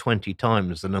something like 20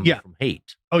 times the number from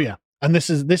heat. Oh yeah, and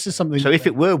this is something. So if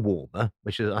it were warmer,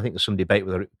 which is, I think there's some debate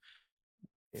whether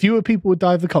fewer people would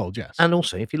die of the cold, yes. And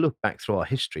also, if you look back through our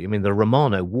history, I mean, the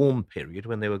Romano warm period,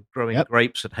 when they were growing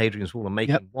grapes at Hadrian's Wall and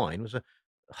making wine, was a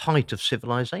height of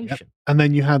civilization. And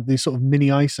then you had the sort of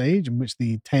mini ice age in which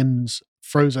the Thames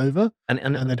froze over, and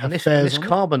they'd have this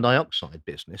carbon dioxide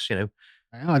business. I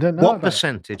don't know what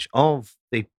percentage of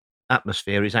the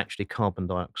atmosphere is actually carbon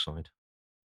dioxide.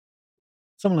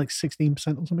 Something like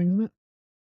 16% or something, isn't it?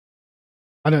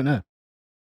 I don't know.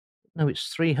 No, it's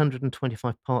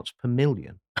 325 parts per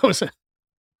million. Oh, is it?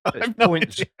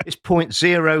 It's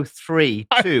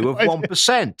 0.032 of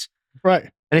 1%.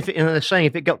 Right. And they're saying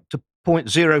if it got to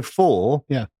 0.04,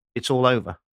 Yeah. it's all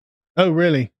over. Oh,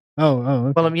 really? Oh,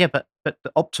 okay. Well, yeah, but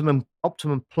the optimum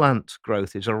plant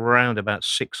growth is around about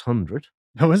 600.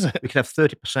 Oh, is it? We could have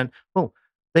 30%. Well,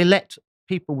 they let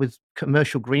people with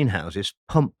commercial greenhouses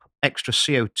pump extra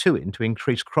CO2 in to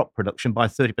increase crop production by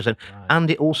 30%, Right. and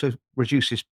it also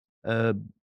reduces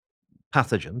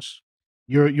pathogens.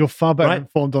 You're far better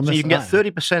informed on this. So you can get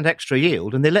 30% extra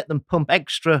yield, and they let them pump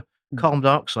extra carbon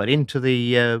dioxide into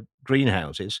the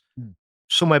greenhouses,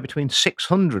 somewhere between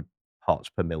 600 parts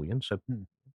per million, so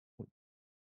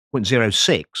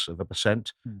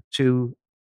 0.06% to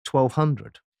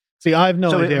 1,200. See, I have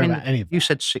no idea about any of that. You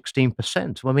said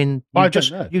 16%. Well, I mean,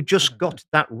 you just got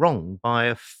that wrong by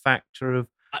a factor of.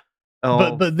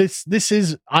 But this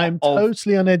is, I'm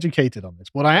totally uneducated on this.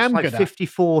 What I am good at,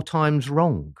 54 times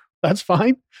wrong. That's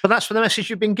fine. But that's for the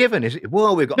message you've been given. Is it?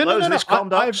 Well, we've got loads of this carbon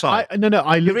dioxide.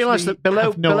 You realise that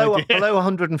below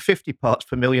 150 parts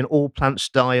per million, all plants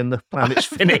die and the planet's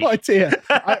finished. No idea.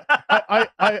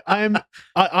 I'm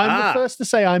the first to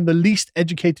say I'm the least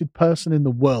educated person in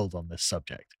the world on this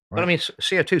subject. Right? But I mean,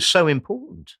 CO2 is so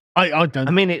important. I don't.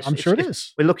 I mean, I'm sure it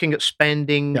is. We're looking at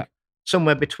spending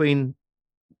somewhere between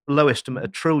low estimate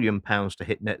 £1 trillion to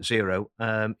hit net zero.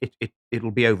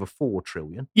 It'll be over 4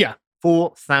 trillion. Yeah.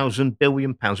 4,000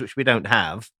 billion pounds, which we don't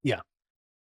have. Yeah.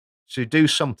 To do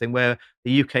something where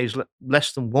the UK is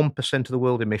less than 1% of the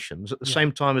world emissions at the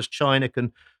same time as China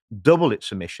can double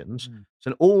its emissions.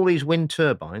 So all these wind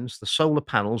turbines, the solar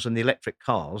panels and the electric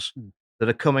cars that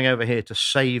are coming over here to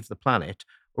save the planet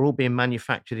are all being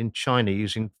manufactured in China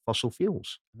using fossil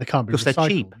fuels. They can't be because they're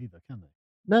cheap either, can they?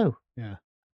 No. Yeah.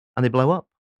 And they blow up.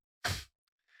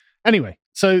 Anyway,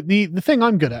 so the thing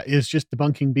I'm good at is just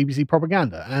debunking BBC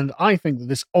propaganda. And I think that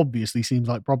this obviously seems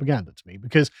like propaganda to me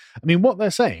because, I mean, what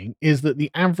they're saying is that the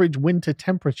average winter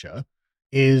temperature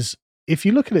is, if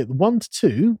you look at it, 1 to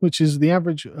 2, which is the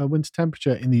average winter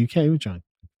temperature in the UK, which I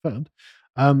confirmed,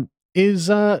 it's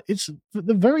at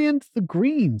the very end of the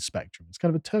green spectrum. It's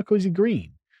kind of a turquoisey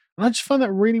green. And I just find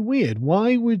that really weird.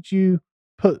 Why would you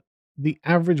put the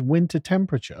average winter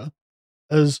temperature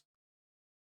as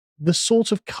the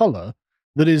sort of color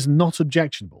that is not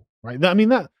objectionable, right? I mean,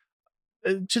 that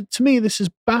to me, this is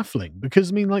baffling because,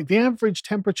 I mean, like the average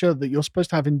temperature that you're supposed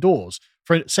to have indoors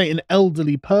for, say, an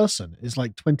elderly person is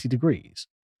like 20 degrees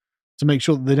to make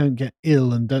sure that they don't get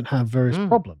ill and don't have various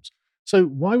problems. So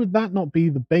why would that not be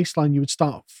the baseline you would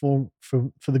start for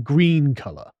the green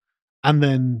color and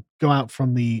then go out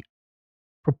from the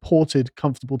purported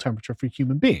comfortable temperature for a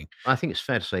human being? I think it's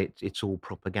fair to say it's all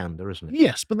propaganda, isn't it?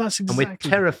 Yes, but that's exactly. And we're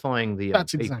terrifying the young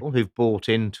people who've bought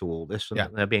into all this, and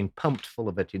they're being pumped full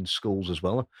of it in schools as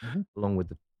well, along with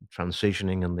the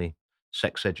transitioning and the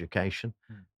sex education.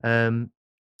 Yep,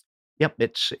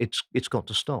 it's got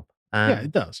to stop. Yeah,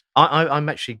 it does. I'm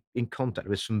actually in contact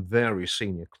with some very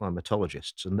senior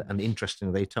climatologists, and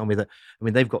interestingly, they tell me that, I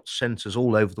mean, they've got sensors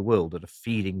all over the world that are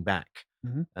feeding back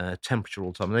temperature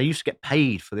all the time. And they used to get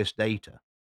paid for this data,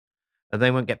 and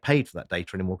they won't get paid for that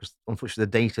data anymore because, unfortunately,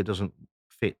 the data doesn't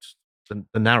fit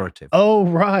the narrative. Oh,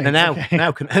 right. And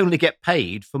now can only get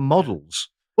paid for models,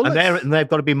 and they've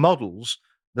got to be models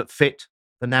that fit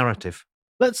the narrative.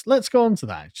 Let's go on to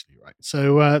that, actually, right?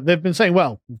 So they've been saying,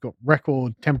 well, we've got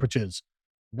record temperatures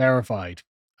verified.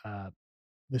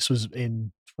 This was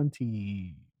in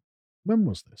when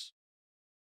was this?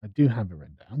 I do have it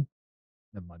written down.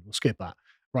 Never mind, we'll skip that.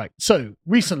 Right, so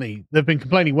recently they've been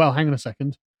complaining, well, hang on a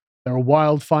second. There are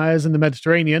wildfires in the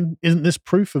Mediterranean. Isn't this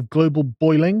proof of global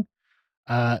boiling?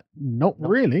 Not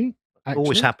really. Actually.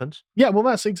 Always happens. Yeah, well,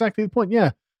 that's exactly the point,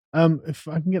 yeah. If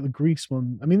I can get the Greece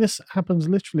one, I mean, this happens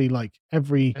literally like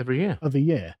every year, other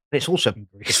year. It's also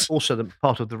the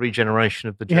part of the regeneration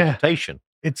of the vegetation.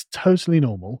 It's totally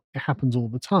normal. It happens all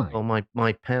the time. Well,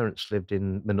 my parents lived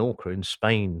in Menorca in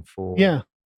Spain for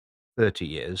 30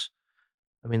 years.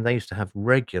 I mean, they used to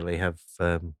regularly have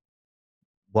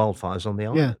wildfires on the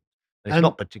island. Yeah. It's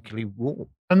not particularly warm.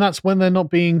 And that's when they're not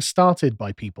being started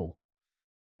by people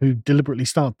who deliberately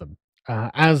start them.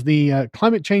 As the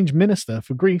climate change minister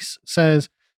for Greece says,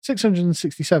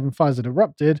 667 fires had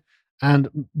erupted,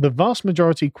 and the vast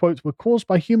majority, quote, were caused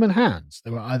by human hands.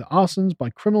 They were either arsons, by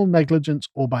criminal negligence,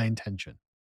 or by intention.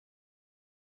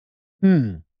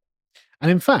 And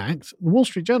in fact, the Wall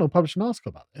Street Journal published an article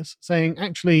about this, saying,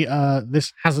 actually,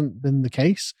 this hasn't been the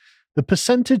case. The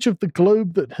percentage of the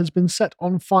globe that has been set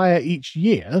on fire each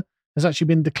year has actually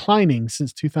been declining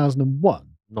since 2001.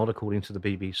 Not according to the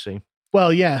BBC.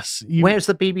 Well, yes. Where's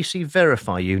the BBC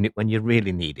Verify unit when you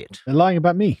really need it? They're lying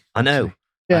about me. I know.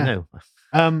 Yeah.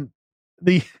 I know.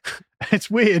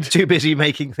 it's weird. Too busy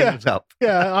making things up.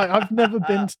 Yeah, I've never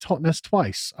been to Totnes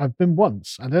twice. I've been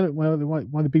once. I don't know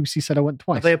why the BBC said I went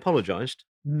twice. Have they apologised?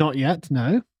 Not yet,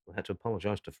 no. I had to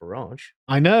apologise to Farage.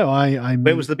 I know. I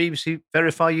Where was the BBC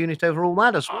Verify unit over all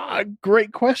that as well?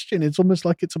 Great question. It's almost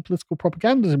like it's a political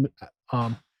propaganda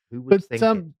arm. Who would think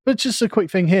it? But just a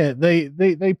quick thing here.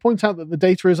 They point out that the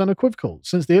data is unequivocal.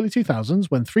 Since the early 2000s,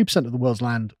 when 3% of the world's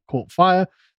land caught fire,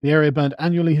 the area burned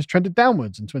annually has trended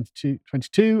downwards. In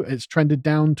 2022, it's trended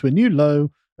down to a new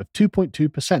low of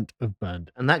 2.2% of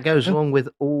burned. And that goes along with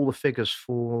all the figures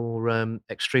for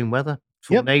extreme weather,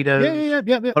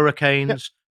 tornadoes,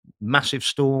 hurricanes, massive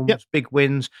storms, big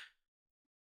winds.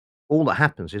 All that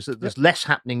happens is that there's less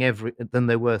happening than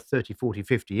there were 30, 40,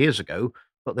 50 years ago,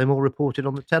 but they're more reported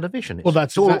on the television.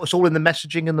 It's all in the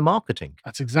messaging and the marketing.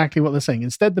 That's exactly what they're saying.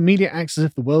 Instead, the media acts as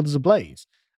if the world is ablaze.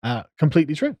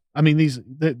 Completely true. I mean,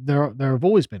 there have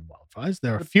always been wildfires.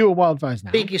 There are fewer wildfires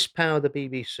now. The biggest power the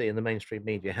BBC and the mainstream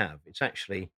media have,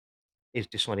 is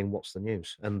deciding what's the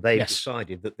news, and they've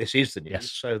decided that this is the news.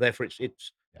 Yes. So therefore,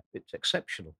 it's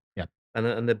exceptional. Yeah.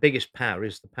 And the biggest power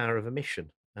is the power of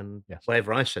omission. And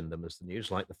whatever I send them as the news,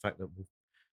 like the fact that we've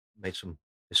made some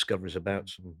discoveries about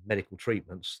some medical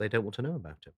treatments, they don't want to know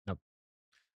about it. No.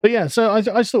 But yeah, so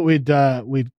I thought we'd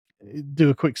do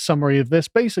a quick summary of this.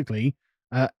 Basically,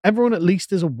 everyone at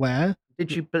least is aware.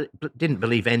 Didn't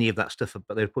believe any of that stuff,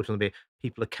 but they were put on the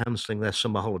people are cancelling their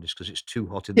summer holidays because it's too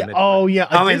hot in the middle. Oh yeah,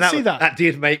 I did see that. That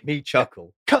did make me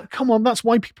chuckle. Come on, that's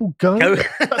why people go.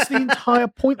 That's the entire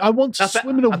point. I want to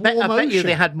swim in a warm ocean. I bet you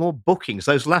they had more bookings.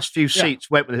 Those last few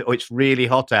seats went with it. Oh, it's really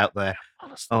hot out there.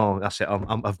 Honestly. Oh, that's it.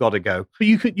 I've got to go. But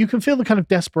you can feel the kind of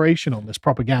desperation on this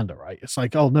propaganda, right? It's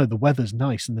like, oh no, the weather's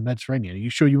nice in the Mediterranean. Are you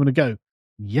sure you want to go?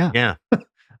 Yeah. Yeah.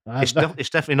 It's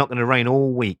definitely not going to rain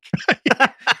all week.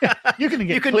 You're going to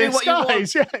get clear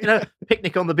skies.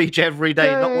 Picnic on the beach every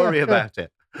day. Not worry about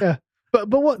it. Yeah, but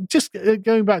what? Just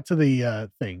going back to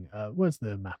the thing. Where's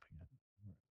the mapping?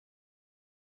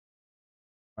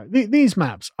 Right, these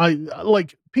maps, I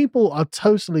like. People are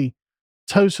totally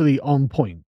on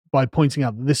point by pointing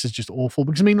out that this is just awful.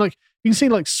 Because I mean, like you can see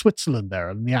like Switzerland there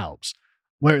in the Alps,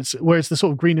 where it's the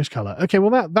sort of greenish color. Okay,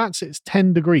 well it's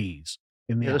 10 degrees.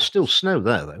 There's still snow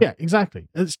there, though. Yeah, exactly.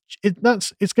 It's going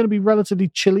to be relatively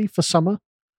chilly for summer,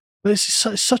 but it's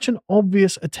such an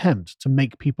obvious attempt to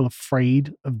make people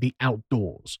afraid of the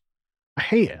outdoors. I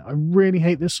hate it. I really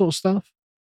hate this sort of stuff.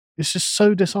 It's just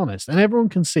so dishonest, and everyone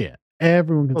can see it.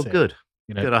 Everyone can see it. Good.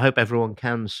 Good. I hope everyone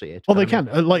can see it. Well, they can.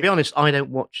 To be honest, I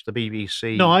don't watch the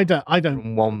BBC. No, I don't.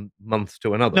 From 1 month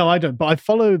to another. No, I don't. But I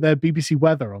follow their BBC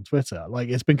weather on Twitter. Like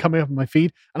it's been coming up on my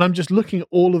feed, and I'm just looking at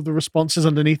all of the responses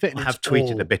underneath it. And I have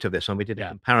tweeted a bit of this, and we did a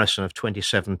comparison of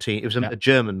 2017. It was a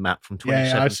German map from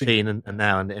 2017 and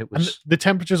now, and it was. And the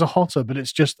temperatures are hotter, but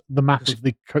it's just the map of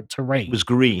the terrain. It was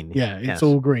green. Yeah, it's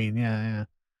all green. Yeah.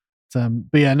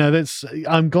 But yeah, no,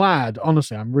 I'm glad.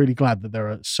 Honestly, I'm really glad that there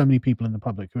are so many people in the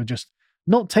public who are just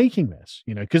not taking this,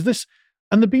 because this,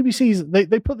 and the BBC's,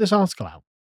 they put this article out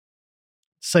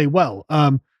to say, well,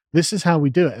 this is how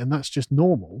we do it, and that's just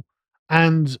normal.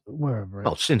 And wherever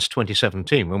well, since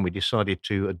 2017, when we decided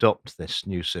to adopt this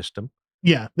new system.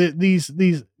 Yeah, these,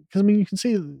 because I mean, you can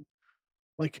see,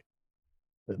 like,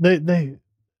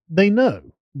 they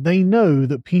know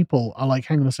that people are like,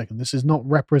 hang on a second, this is not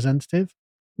representative.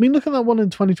 I mean, look at that one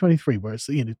in 2023 where it's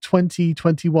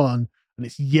 2021 and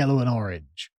it's yellow and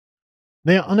orange.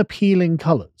 They are unappealing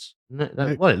colours.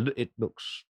 Well, it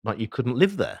looks like you couldn't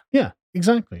live there. Yeah,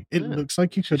 exactly. It looks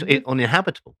like you couldn't. It's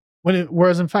uninhabitable.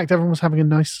 Whereas, in fact, everyone was having a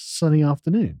nice sunny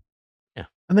afternoon. Yeah.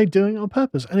 And they're doing it on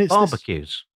purpose. And it's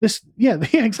barbecues. Yeah,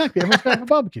 exactly. Everyone's going for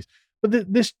barbecues.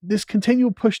 But this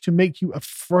continual push to make you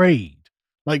afraid.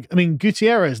 Like, I mean,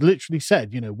 Gutierrez literally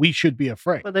said, we should be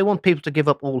afraid. But they want people to give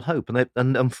up all hope.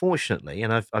 And unfortunately,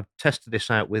 and I've tested this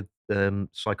out with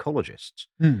psychologists,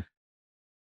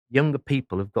 younger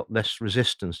people have got less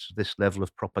resistance to this level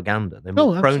of propaganda. They're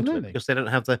more prone to it because they don't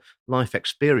have the life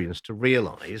experience to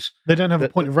realise. They don't have a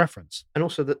point of reference. And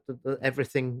also that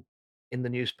everything in the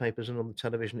newspapers and on the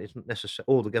television isn't necessarily,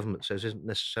 all the government says isn't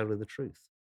necessarily the truth.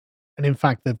 And in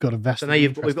fact, they've got a vested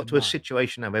interest. So now we've got to a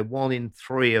situation now where 1 in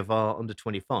 3 of our under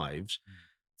 25s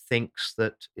thinks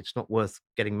that it's not worth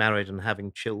getting married and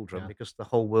having children because the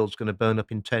whole world's going to burn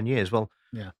up in 10 years. Well,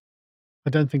 I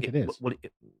don't think it is. Well,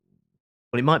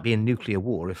 it might be a nuclear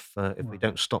war if we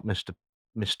don't stop Mr.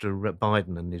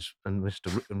 Biden and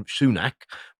Mr. Sunak,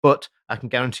 but I can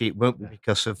guarantee it won't be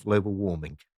because of global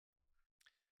warming.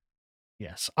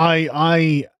 Yes,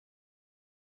 I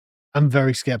am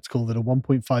very skeptical that a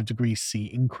 1.5 degrees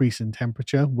C increase in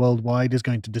temperature worldwide is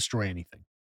going to destroy anything.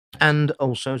 And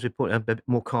also, as we pointed out, a bit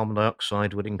more carbon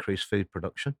dioxide would increase food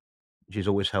production, which is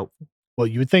always helpful. Well,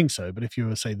 you would think so, but if you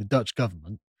were, say, the Dutch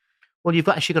government. Well, you've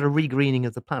actually got a regreening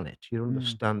of the planet. You Mm,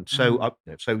 understand? So,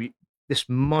 this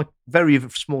very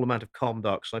small amount of carbon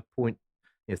dioxide,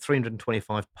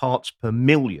 325 parts per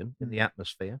million in the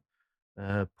atmosphere,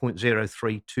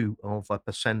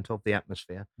 0.032% of the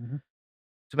atmosphere. mhm,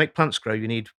 To make plants grow, you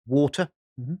need water.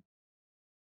 mhm.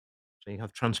 So you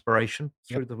have transpiration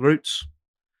Yep. through the roots,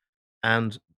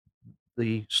 and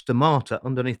the stomata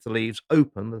underneath the leaves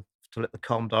open to let the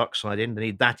carbon dioxide in. They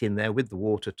need that in there with the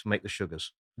water to make the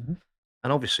sugars. Mhm.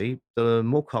 And obviously, the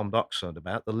more carbon dioxide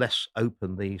about, the less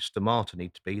open the stomata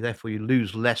need to be. Therefore, you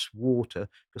lose less water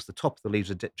because the top of the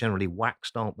leaves are generally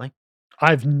waxed, aren't they?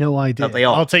 I've no idea. They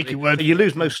are. I'll take your word So for you it.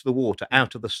 lose most of the water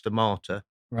out of the stomata.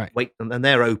 Right. Wait, and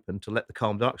they're open to let the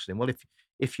carbon dioxide in. Well,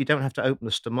 if you don't have to open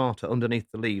the stomata underneath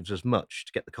the leaves as much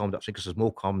to get the carbon dioxide, because there's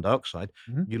more carbon dioxide,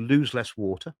 Mhm. you lose less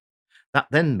water. That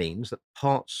then means that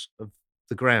parts of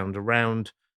the ground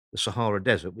around the Sahara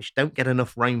Desert, which don't get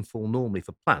enough rainfall normally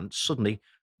for plants, suddenly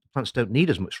plants don't need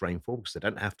as much rainfall because they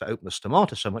don't have to open the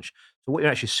stomata so much. So what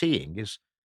you're actually seeing is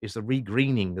the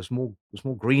regreening. There's more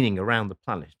greening around the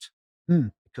planet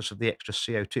Mm. because of the extra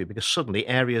CO2. Because suddenly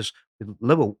areas with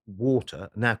lower water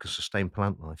now can sustain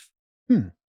plant life. Hmm.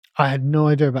 I had no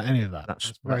idea about any of that. That's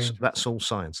That's very that's interesting. that's all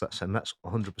science. That's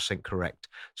 100% correct.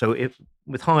 So if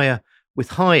with higher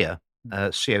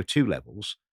Mm. CO2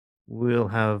 levels, we'll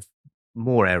have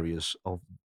more areas of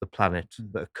the planet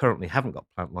Mm. that currently haven't got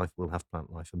plant life will have plant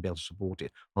life and be able to support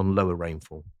it on lower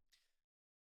rainfall.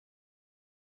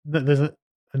 There's a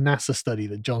NASA study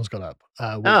that John's got up,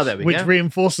 Oh, which there we which go.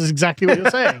 reinforces exactly what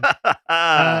you're saying.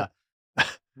 Uh,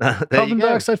 There you carbon go.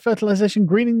 dioxide fertilization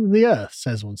greening the earth,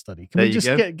 says one study. Can There we you just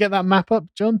go. get that map up,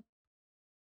 John?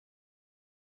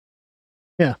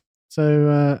 Yeah.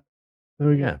 So there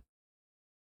we go. Yeah.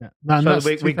 Yeah. And So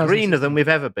that's we're greener than 2016. we've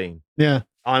ever been. Yeah.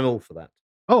 I'm all for that.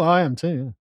 Oh, I am too.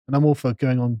 Yeah. And I'm all for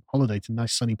going on holiday to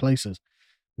nice sunny places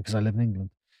because I live in England.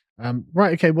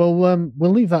 Right. Okay. Well,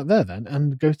 we'll leave that there then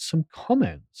and go to some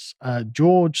comments.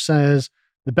 George says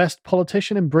the best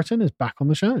politician in Britain is back on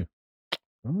the show.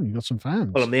 Oh, you got some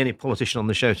fans. Well, I'm the only politician on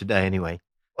the show today, anyway.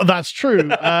 Well, that's true.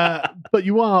 But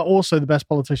you are also the best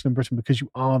politician in Britain because you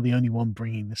are the only one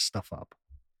bringing this stuff up.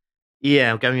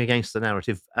 Yeah, going against the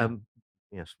narrative.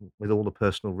 Yes, with all the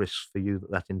personal risks for you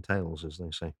that entails, as they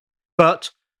say.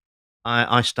 But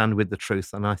I stand with the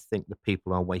truth, and I think the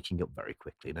people are waking up very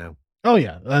quickly now. Oh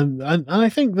yeah, and I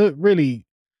think that really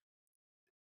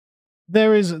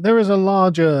there is a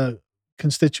larger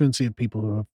constituency of people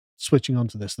who are switching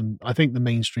onto this than I think the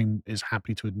mainstream is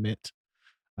happy to admit.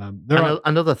 There are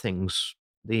And other things,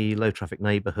 the low traffic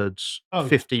neighbourhoods, oh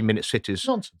 15-minute cities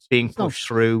nonsense being It's pushed nonsense.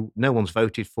 through. No one's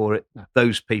voted for it. No.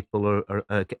 Those people are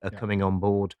Yeah. coming on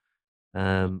board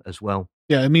as well.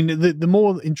 Yeah, I mean the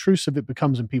more intrusive it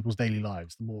becomes in people's daily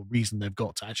lives, the more reason they've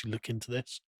got to actually look into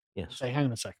this. Yes. Say, hang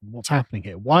on a second, what's happening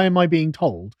here? Why am I being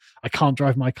told I can't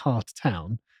drive my car to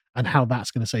town and how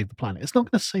that's going to save the planet? It's not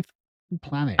going to save the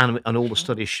planet. And all the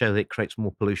studies show that it creates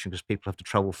more pollution because people have to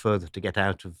travel further to get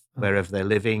out of wherever they're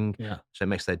living. Yeah. So it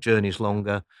makes their journeys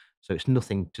longer. So it's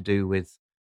nothing to do with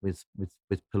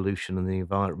pollution and the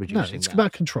environment No, reducing it's that.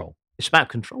 about control. It's about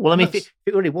control. Well, I mean, if That's-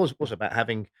 it really was about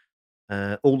having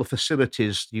all the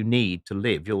facilities you need to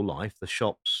live your life, the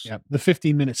shops, Yeah, the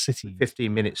 15-minute city.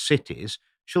 15-minute cities,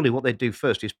 surely what they'd do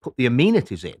first is put the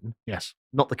amenities in, Yes.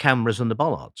 not the cameras and the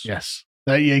bollards. Yes.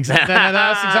 Exactly.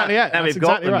 That's exactly it. Now That's we've got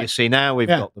exactly them, right. you see. Now we've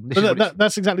Yeah. got them. But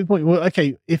that's exactly the point. Well,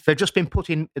 okay, if They've just been put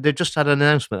in. They've just had an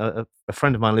announcement. A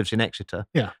friend of mine lives in Exeter.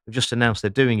 Yeah. They've just announced they're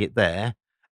doing it there.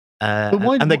 But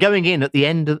why- and they're going in at the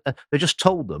end of. They just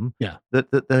told them Yeah.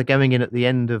 that they're going in at the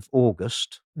end of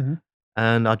August. Mhm.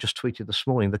 And I just tweeted this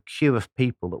morning the queue of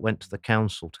people that went to the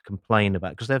council to complain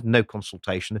about because they have no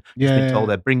consultation. They've just been told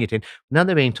they'll bring it in. Now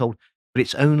they're being told, but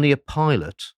it's only a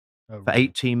pilot for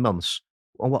 18 months.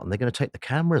 Well, what? And they're going to take the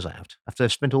cameras out after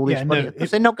they've spent all this money? Because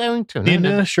they're not going to. The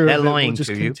inertia They're of it will lying just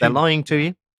to you. continue. They're lying to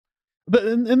you. But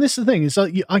and this is the thing, it's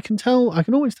like I can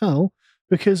always tell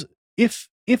because if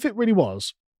it really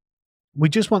was, we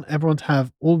just want everyone to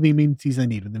have all the amenities they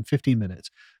need within 15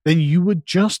 minutes, then you would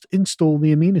just install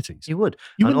the amenities. You would.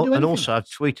 You wouldn't do And anything also, I've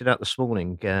else. tweeted out this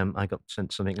morning, I got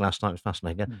sent something last night, it was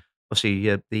fascinating. Mm.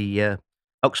 Obviously, the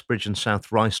Uxbridge and South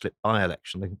Ruislip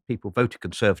by-election, the people voted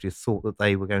Conservative, thought that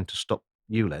they were going to stop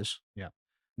ULEZ. Yeah.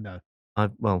 No.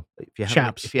 Well, if you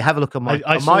Shaps. have a look on my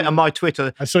I saw on my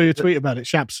Twitter, I saw your tweet about it.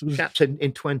 Shaps. chaps in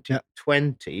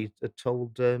 2020 had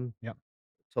told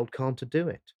told Khan to do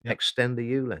it, Yep. extend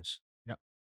the ULEZ. Yep.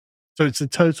 So it's a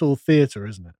total theatre,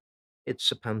 isn't it?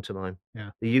 It's a pantomime.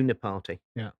 Yeah. The Uniparty.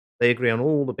 Yeah. They agree on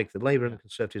all the Labour and Yeah. the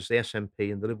Conservatives, the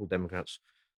SNP and the Liberal Democrats,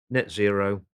 net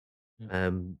zero,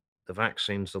 Yeah. the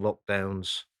vaccines, the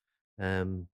lockdowns.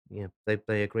 Yeah,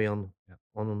 they agree on Yeah.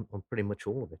 on pretty much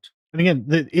all of it. And again,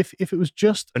 if it was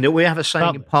just And we have a saying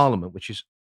about in this, Parliament, which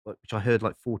I heard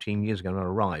like 14 years ago when I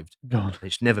arrived, God, and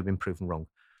it's never been proven wrong.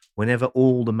 Whenever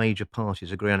all the major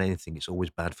parties agree on anything, it's always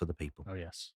bad for the people. oh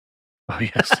yes, oh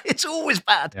yes, It's always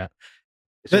bad. yeah.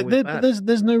 It's always But bad.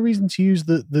 there's no reason to use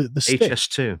the stick.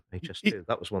 HS2, It, HS2.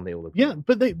 That was one they all agreed yeah, on.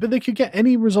 but they could get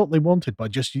any result they wanted by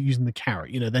just using the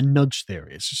carrot. Their nudge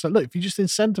theory. It's just like, look, if you just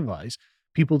incentivize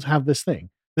people to have this thing,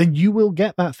 then you will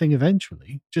get that thing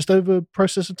eventually, just over a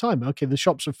process of time. Okay, the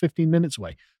shops are 15 minutes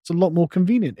away. It's a lot more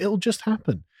convenient. It'll just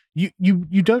happen. You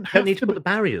don't Don't have need to to put be, the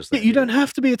barriers yeah, there. you don't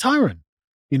have to be a tyrant.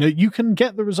 You can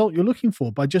get the result you're looking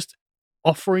for by just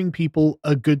offering people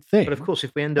a good But of thing, course,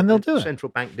 if we end and up they'll with do it.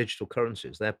 central bank digital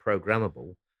currencies, they're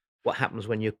programmable. What happens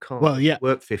when you can't Well, just yeah,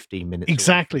 work 15 minutes away from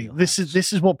exactly. your This is house?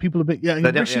 this is what people have been. Yeah,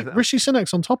 They don't, Rishi Rishi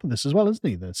Sunak's on top of this as well, isn't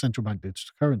he? The central bank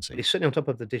digital but currency. he's sitting on top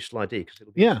of the digital ID because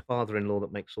it'll be his Yeah, father-in-law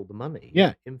that makes all the money,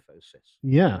 yeah, Infosys.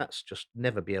 yeah. That's just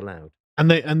never be allowed. And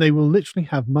they will literally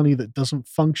have money that doesn't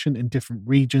function in different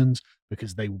regions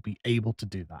because they will be able to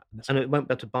do that. And it won't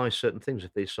be able to buy certain things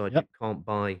if they decide Yep,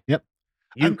 you yep.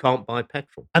 And can't buy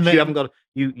petrol and because you haven't they got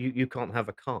you can't have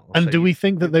a car. and So do we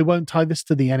think that you they won't tie this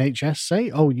to the NHS?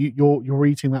 Say, oh, you're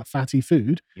eating that fatty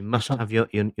food. you You must can't. have you're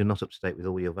not up to date with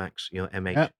all your Yep,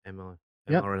 yep,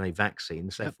 mRNA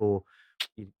vaccines. yep, Therefore,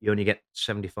 you only get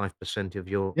 75% of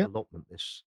your yep. allotment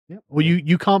this Yeah. Or year.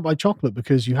 you can't buy chocolate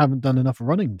because you haven't done enough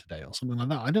running today or something like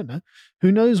that. I don't know.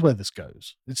 Who knows where this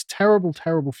goes? It's terrible,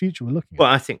 terrible future we're looking at.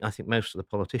 Well, I think most of the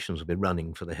politicians will be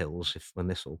running for the hills if when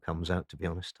this all comes out, to be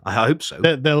honest. I hope so.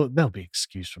 They'll be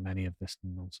excused from any of this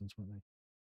nonsense, won't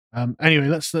they? Anyway,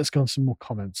 let's go on some more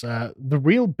comments. The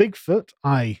real Bigfoot,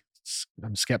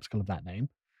 I'm skeptical of that name.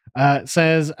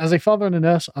 Says, as a father and a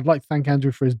nurse, I'd like to thank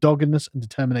Andrew for his doggedness and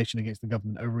determination against the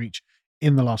government overreach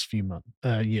in the last few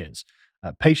years.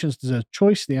 Patients deserve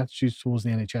choice. The attitudes towards the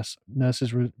NHS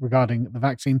nurses regarding the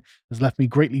vaccine has left me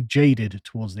greatly jaded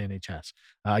towards the NHS.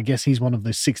 I guess he's one of the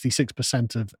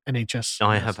 66% of NHS.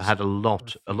 I have had a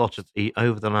lot refused. of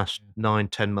over the last Yeah. 9,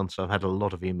 10 months, I've had a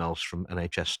lot of emails from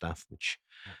NHS staff, which,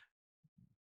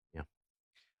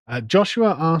 yeah.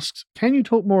 Joshua asks, "Can you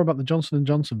talk more about the Johnson and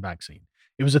Johnson vaccine?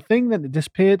 It was a thing that it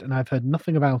disappeared, and I've heard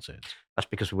nothing about it." That's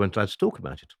because we weren't allowed to talk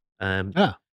about it.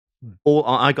 Ah, hmm, Or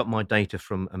I got my data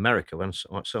from America when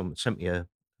someone sent me mhm.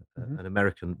 an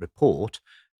American report,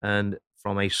 and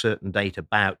from a certain date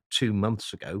about 2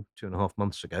 months ago, 2.5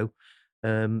 months ago,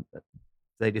 um,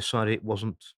 they decided it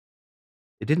wasn't.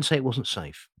 It didn't say it wasn't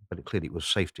safe, but clearly it was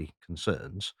safety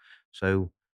concerns.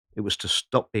 So it was to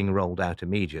stop being rolled out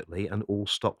immediately and all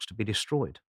stocks to be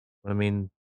destroyed. I mean,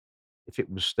 if it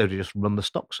was, they'd have just run the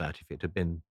stocks out if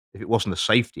it wasn't a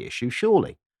safety issue,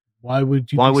 surely. Why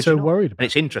would you Why be would you so not? worried And about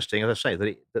it's it? interesting, as I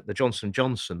say, that the Johnson&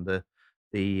 Johnson, the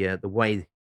way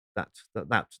that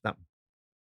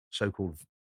so-called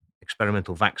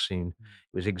experimental vaccine Mm,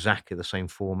 was exactly the same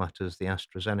format as the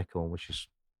AstraZeneca one, which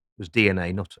was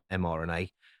DNA, not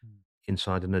mRNA, mm.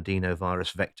 inside an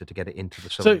adenovirus vector to get it into the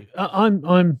cell. So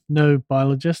I'm no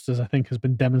biologist, as I think has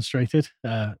been demonstrated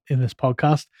in this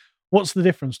podcast. What's the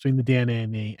difference between the DNA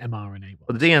and the mRNA Well,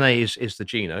 ones? the DNA is the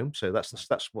genome, so Right.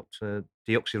 that's what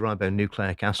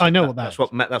deoxyribonucleic I acid. know what that That's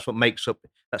is. that's what makes up.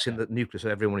 That's in Yeah, the nucleus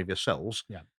of every one of your cells.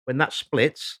 yeah. When that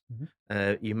splits,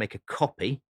 Mhm. you make a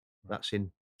copy. Right. That's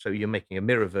in. So you're making a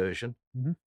mirror version.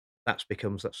 Mhm. That's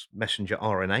messenger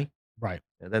RNA. Right.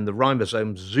 And then the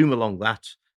ribosomes zoom along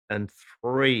that, and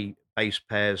three base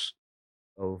pairs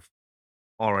of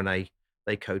RNA,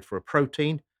 they code for a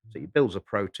protein. So Mhm. it builds a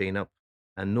protein up,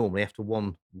 and normally after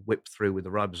one whip through with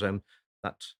the ribosome,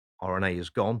 that RNA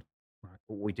is gone. Right.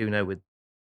 What we do know with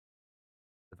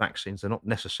the vaccines, they're not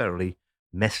necessarily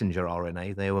messenger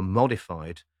RNA, they were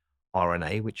modified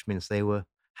RNA, which means they were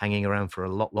hanging around for a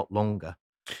lot longer.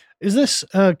 Is this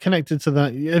connected to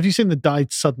that? Have you seen the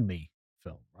Died Suddenly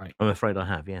film? Right. I'm afraid I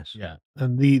have, yes. Yeah,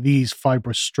 and these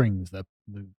fibrous strings that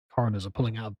the coroners are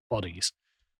pulling out of bodies.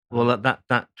 Well, Um,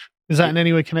 that is that it, in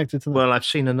any way connected to that? well, I've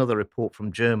seen another report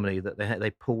from Germany that they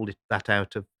pulled that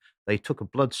out of. They took a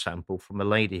blood sample from a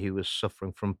lady who was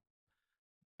suffering from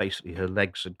basically her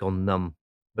legs had gone numb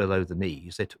below the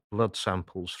knees. They took blood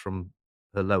samples from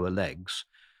her lower legs,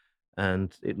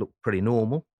 and it looked pretty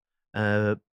normal.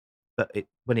 Uh, but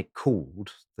when it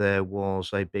cooled, there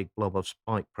was a big blob of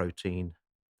spike protein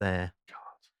there,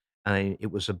 and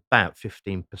it was about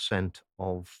 15%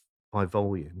 of by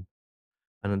volume.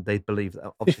 And they believe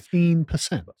that obviously,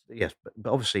 15%. yes, but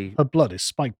obviously Her blood is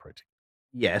spike protein.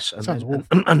 Yes, That and sounds then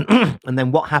awful. and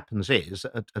then what happens is,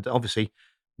 obviously,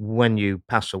 when you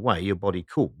pass away, your body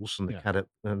cools, and Yeah.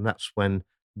 and that's when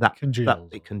that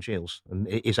Congeals. it congeals, and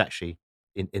it is actually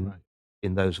in in Right.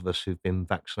 in those of us who've been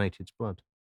vaccinated's blood.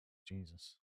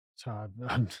 Jesus. So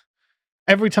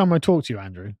every time I talk to you,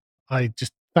 Andrew, I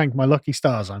just thank my lucky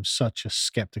stars. I'm such a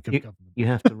skeptic of You government. you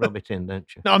have to rub it in,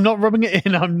 don't you? No, I'm not rubbing it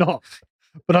in. I'm not.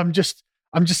 But I'm just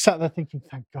sat there thinking,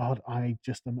 thank God, I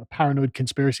just am a paranoid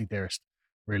conspiracy theorist.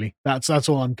 Really, that's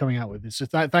all I'm coming out with. It's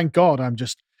just that. Thank God,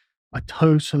 I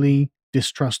totally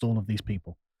distrust all of these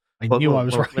people. I knew I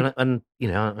was right. And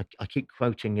I keep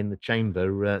quoting in the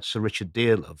chamber Sir Richard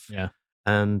Dearlove, Yeah.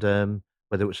 and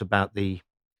whether it's about the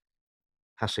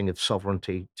passing of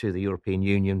sovereignty to the European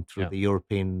Union through Yeah. the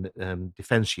European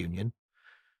Defence Union,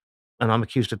 and I'm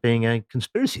accused of being a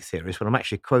conspiracy theorist when I'm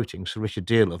actually quoting Sir Richard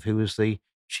Dearlove, who was the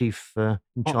chief in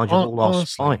charge of all our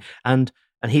spy, Honestly,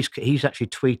 and he's actually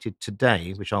tweeted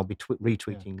today, which I'll be yeah.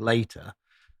 retweeting later,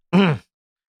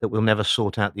 that we'll never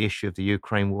sort out the issue of the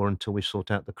Ukraine war until we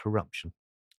sort out the corruption.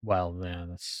 Well, yeah.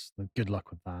 That's good luck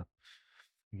with that.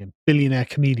 Again, billionaire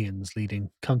comedians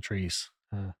leading countries.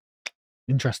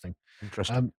 Interesting.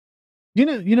 Interesting.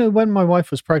 Um, when my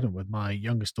wife was pregnant with my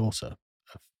youngest daughter,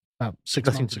 about It's six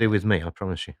nothing months to do ago. with me, I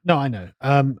promise you. No, I know.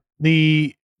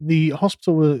 The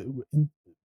hospital were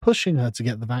pushing her to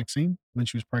get the vaccine when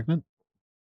she was pregnant.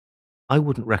 I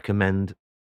wouldn't recommend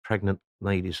pregnant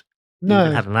ladies even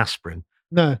No, had an aspirin.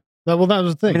 no. Well, that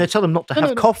was the I mean, thing. they tell them not to No, no,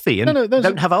 have no, coffee no, and no.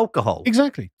 don't have alcohol,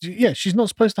 Exactly. Yeah, she's not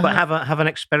supposed to but have. have an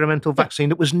experimental Yeah, vaccine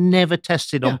that was never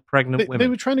tested yeah. on pregnant They women.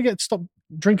 were trying to get stop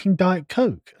drinking Diet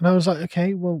Coke, and I was like,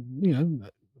 okay, well,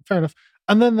 fair enough.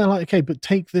 And then they're like, okay, but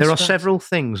take There this are vaccine. several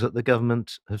things that the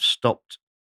government have stopped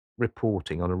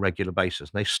reporting on a regular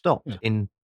basis. They stopped Yeah. in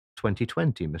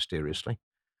 2020 mysteriously.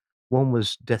 One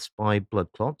was deaths by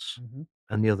blood clots, Mhm.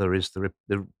 and the other is the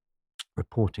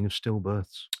reporting of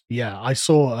stillbirths, Yeah,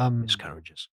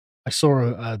 miscarriages. I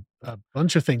saw a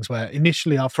bunch of things where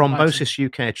initially after the vaccine. Thrombosis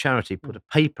UK, a charity, Yeah. put a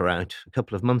paper out a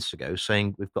couple of months ago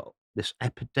saying we've got this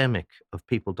epidemic of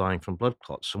people dying from blood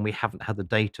clots, and we haven't had the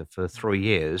data for 3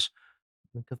 years.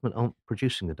 The government aren't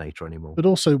producing the data anymore. But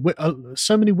also,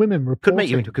 so many women Could make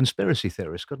you into a reporting. conspiracy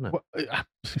theorist, couldn't it? Well,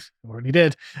 already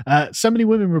did. So many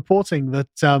women reporting that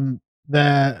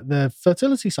their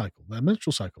fertility cycle, their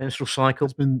menstrual cycle, Menstrual has cycle,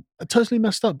 been totally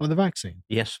messed up by the vaccine.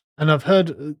 yes. And I've heard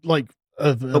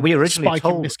of But we a originally spike in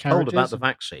told about miscarriages. the And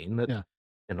vaccine that yeah,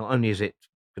 not only is it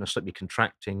going to stop you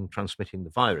transmitting the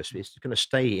virus, it's going to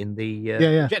stay in the yeah,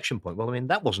 yeah. injection point. Well, I mean,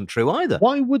 that wasn't true either.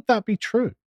 Why would that be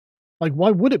true? Like,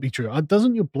 why would it be true?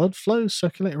 Doesn't your blood flow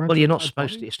circulate around Well, your you're not entire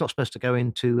supposed to. body? It's not supposed to go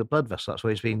into a blood vessel. That's why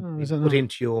it's Oh, is been it put not?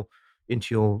 into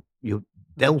your Oh,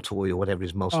 deltoid or whatever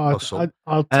is oh, muscle.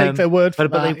 I'll take their word for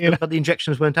But that. the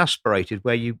injections weren't aspirated,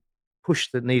 where you push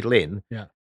the needle in, Yeah,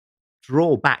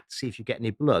 draw back to see if you get any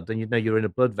blood, then you'd know you're in a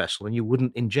blood vessel, and you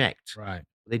wouldn't inject. right,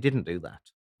 They didn't do that.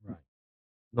 right,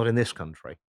 Not in this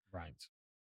country. right.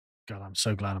 God, I'm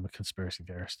so glad I'm a conspiracy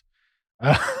theorist.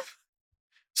 Uh,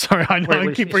 sorry, I know Well,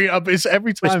 I keep bringing it up. It's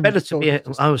every it's time we better to talk. be.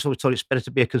 I was always told it's better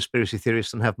to be a conspiracy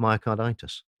theorist than have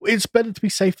myocarditis. It's better to be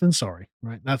safe than sorry,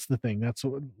 right? That's the thing. That's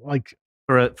what, like,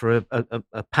 For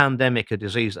a pandemic, a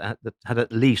disease that had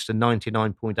at least a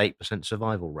 99.8%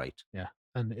 survival rate. yeah.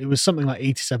 And it was something like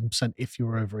 87% if you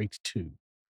were over 82.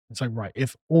 It's like, right,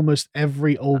 if almost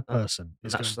every old Uh, person and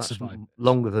is going to that's survive this.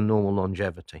 longer than normal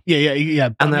longevity. Yeah, yeah, yeah.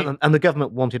 But And the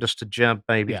government wanted us to jab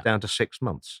babies yeah. down to 6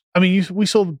 months. I mean, we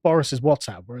saw Boris's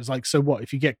WhatsApp where it's like, so what?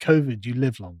 If you get COVID, you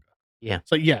live longer. Yeah.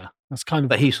 So yeah, that's kind of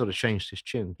But what he sort of changed his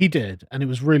tune. he did, and it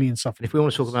was really And insufferable. if we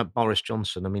want to talk about Boris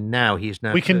Johnson, I mean, now he's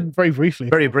now We can very briefly.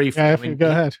 very briefly. Yeah, I if you mean, go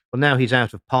ahead. well, now he's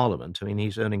out of parliament. I mean,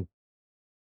 he's earning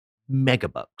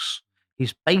megabucks.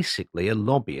 He's basically a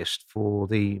lobbyist for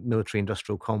the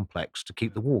military-industrial complex to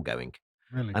keep the war going.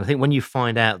 Really. And I think when you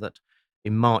find out that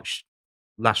in March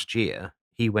last year,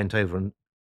 he went over and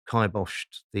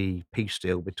kiboshed the peace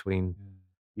deal between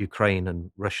Ukraine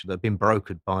and Russia that had been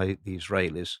brokered by the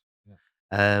Israelis,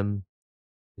 um,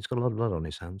 he's got a lot of blood on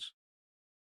his hands.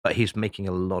 But he's making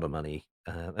a lot of money.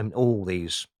 And all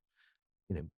these,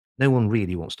 you know, no one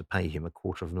really wants to pay him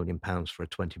 £250,000 for a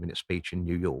 20-minute speech in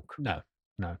New York. No,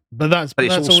 no. But But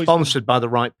it's all always sponsored by the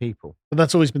right people. but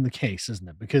that's always been the case, isn't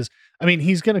it? Because I mean,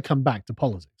 he's going to come back to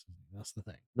politics. That's the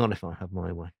thing. Not if I have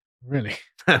my way. Really.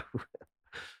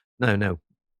 No, no.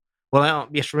 Well,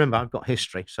 yes, remember, I've got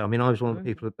history. So, I mean, I was one of the Right.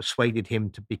 people that persuaded him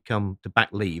to back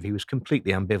Leave. He was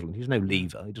completely ambivalent. He's no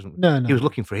leaver. He doesn't. No, no. He was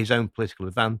looking for his own political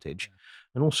advantage. Yeah.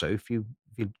 And also, if you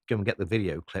go and get the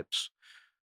video clips,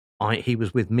 he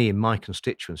was with me in my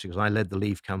constituency because I led the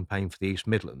Leave campaign for the East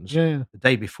Midlands. Yeah. The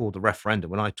day before the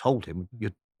referendum, when I told him,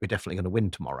 we're definitely going to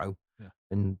win tomorrow, Yeah.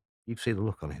 and you'd see the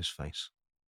look on his face.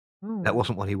 Oh, That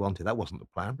wasn't what he wanted. That wasn't the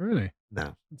plan. really?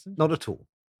 No, not at all.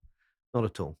 Not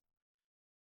at all.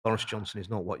 Boris Johnson is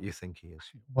not what you think he is.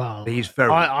 Well, He's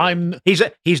very. I'm.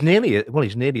 He's nearly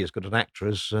as good an actor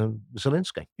as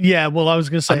Zelensky. Yeah. Well, I was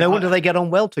going to say. And no wonder they get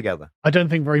on well together. I don't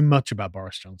think very much about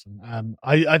Boris Johnson.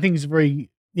 I think he's a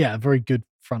very good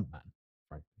front man.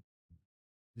 Right.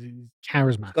 He's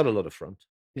charismatic. He's got a lot of front.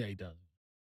 Yeah, he does.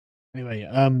 Anyway,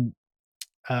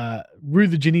 Rue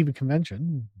the Geneva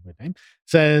Convention, weird name,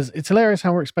 says it's hilarious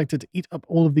how we're expected to eat up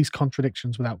all of these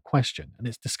contradictions without question, and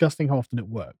it's disgusting how often it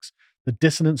works. The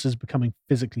dissonance is becoming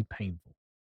physically painful.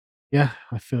 Yeah,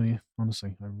 I feel you.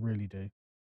 Honestly, I really do.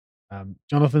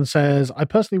 Jonathan says, I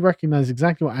personally recognize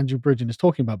exactly what Andrew Bridgen is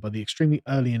talking about by the extremely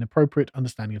early and appropriate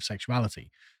understanding of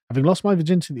sexuality. Having lost my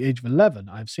virginity at the age of 11,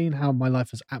 I have seen how my life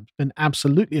has been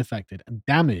absolutely affected and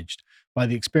damaged by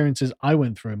the experiences I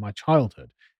went through in my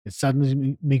childhood. It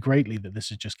saddens me greatly that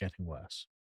this is just getting worse.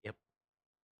 Yep.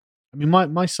 I mean,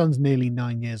 my son's nearly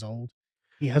 9 years old.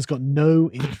 He has got no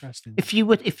interest in. If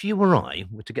you or I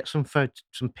were to get some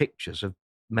pictures of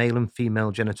male and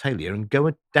female genitalia and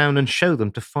go down and show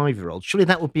them to 5-year-olds, surely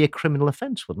that would be a criminal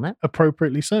offence, wouldn't it?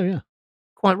 Appropriately so, yeah.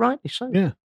 Quite rightly so.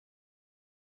 Yeah.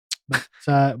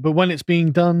 But when it's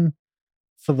being done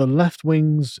for the left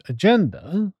wing's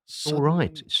agenda, all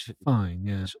right, it's fine.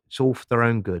 Yeah, it's all for their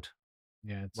own good.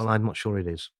 Yeah. Well, I'm not sure it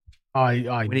is.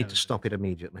 We need to stop it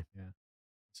immediately. Yeah,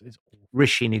 it's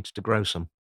Rishi needs to grow some.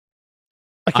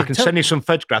 Okay, I can send you some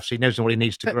photographs. He knows what he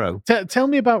needs to grow. Tell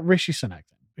me about Rishi Sunak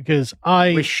then, because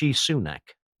Rishi Sunak.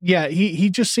 Yeah, he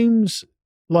just seems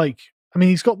like, I mean,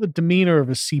 he's got the demeanor of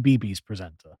a CBeebies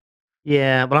presenter.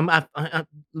 Yeah, but I'm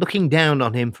looking down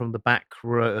on him from the back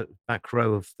row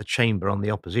of the chamber on the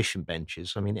opposition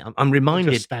benches. I mean, I'm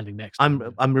reminded. Just standing next to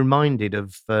him. I'm reminded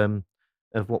of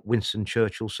what Winston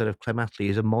Churchill said of Clem Attlee.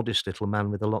 He's a modest little man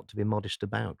with a lot to be modest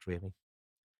about. Really,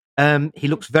 he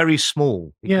looks very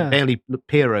small. He can barely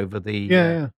peer over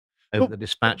the the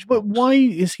dispatch box. But why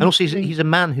is he? And also, he's a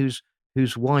man whose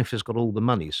wife has got all the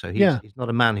money, so he's not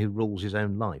a man who rules his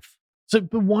own life. So,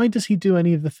 but why does he do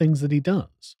any of the things that he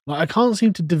does? Like, I can't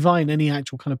seem to divine any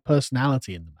actual kind of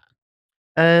personality in the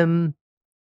man.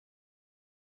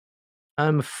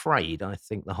 I'm afraid I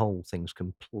think the whole thing's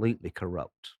completely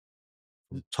corrupt,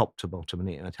 from top to bottom, and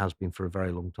it has been for a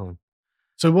very long time.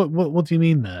 So, what do you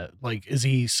mean there? Like, is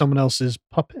he someone else's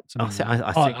puppet?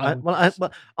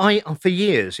 I for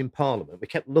years in Parliament, we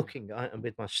kept looking, and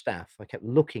with my staff, we kept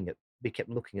looking at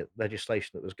legislation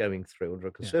that was going through under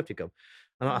a Conservative government.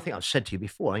 And I think I've said to you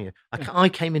before, I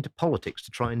came into politics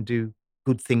to try and do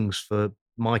good things for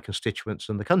my constituents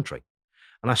and the country.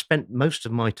 And I spent most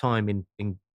of my time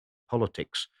in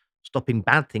politics stopping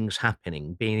bad things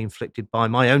happening, being inflicted by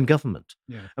my own government.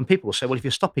 Yeah. And people will say, well, if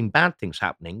you're stopping bad things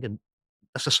happening, and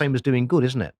that's the same as doing good,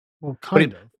 isn't it? Well,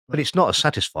 kind of. But it's not as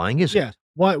satisfying, is it?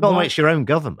 Why it's your own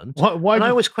government. Why and I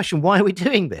always question, why are we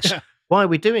doing this? Yeah. Why are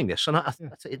we doing this? And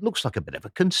it looks like a bit of a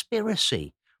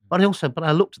conspiracy. But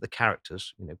I looked at the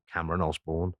characters, Cameron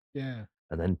Osborne, and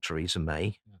then Theresa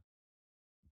May,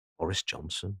 Boris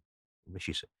Johnson,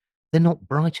 Rishi Sunak. They're not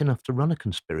bright enough to run a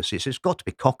conspiracy. So it's got to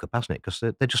be cock up, hasn't it? Because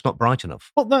they're just not bright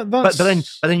enough. Well, but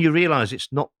then you realise it's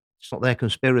not their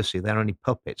conspiracy. They're only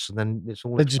puppets, and then it's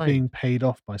all they're just being paid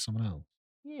off by someone else.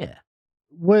 Yeah.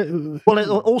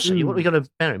 Also, what we got to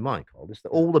bear in mind, Carl, is that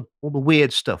all the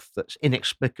weird stuff that's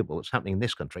inexplicable that's happening in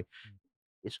this country,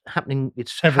 it's happening.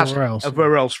 It's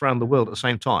everywhere else around the world at the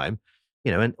same time.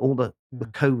 And all the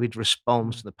COVID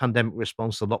response, the pandemic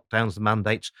response, the lockdowns, the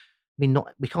mandates. I mean,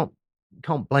 we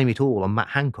can't blame it all on Matt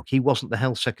Hancock. He wasn't the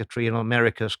health secretary in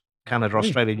America, Canada,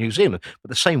 Australia, New Zealand, but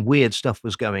the same weird stuff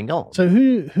was going on. So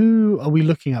who are we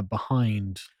looking at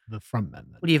behind the front men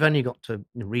then? Well, you've only got to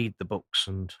read the books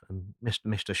and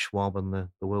Mr. Schwab and the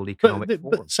World Economic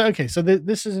Forum. So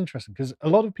this is interesting because a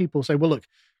lot of people say, well, look,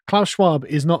 Klaus Schwab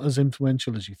is not as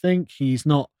influential as you think. He's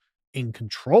not in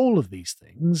control of these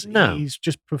things. No, he's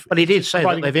just. But he did say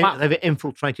that they've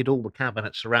infiltrated all the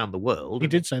cabinets around the world. He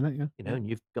did say that, yeah. And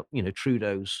you've got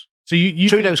Trudeau's. So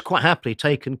Trudeau's quite happily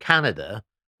taken Canada,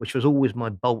 which was always my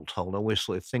bolt hole. I always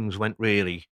thought if things went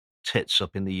really tits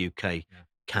up in the UK,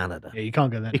 Canada. Yeah, you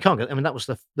can't go there. You can't go. I mean, that was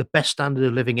the best standard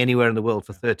of living anywhere in the world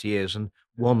for 30 years, and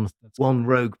one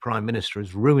rogue prime minister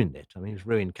has ruined it. I mean, he's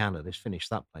ruined Canada. He's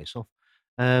finished that place off.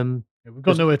 We've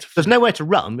got nowhere to. There's nowhere to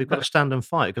run. We've got to stand and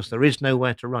fight because there is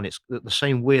nowhere to run. It's the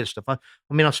same weird stuff. I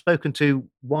mean, I've spoken to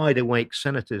wide awake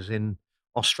senators in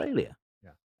Australia,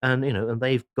 and and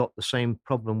they've got the same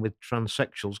problem with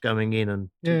transsexuals going in and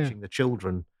Yeah. teaching the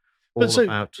children But all so,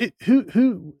 about.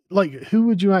 who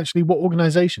would you actually? What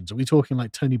organisations are we talking?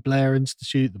 Like Tony Blair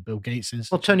Institute, the Bill Gates Well,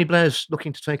 Institute? Tony Blair's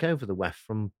looking to take over the WEF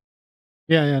from.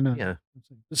 Yeah, yeah, no. Yeah,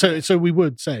 So we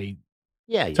would say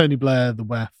yeah, yeah. Tony Blair, the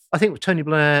WEF. I think with Tony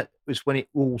Blair was when it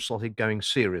all started going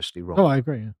seriously wrong, Oh, I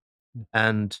agree. Yeah, yeah,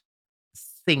 and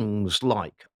things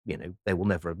like they will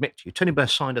never admit to you. Tony Blair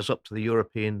signed us up to the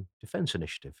European Defence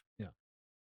Initiative. yeah.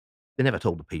 They never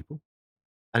told the people,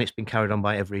 and it's been carried on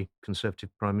by every Conservative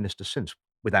Prime Minister since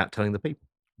without telling the people.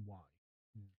 Why?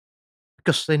 Yeah.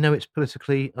 Because they know it's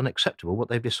politically unacceptable what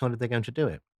they've decided they're going to do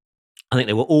it. I think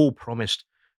they were all promised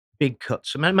big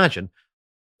cuts. Imagine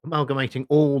amalgamating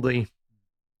all the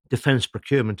defence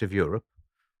procurement of Europe,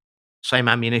 same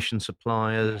ammunition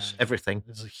suppliers, Yeah. everything.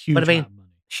 There's a But I huge mean, amount of money.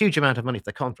 huge amount of money for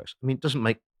the contracts. I mean, it doesn't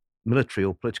make military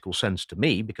or political sense to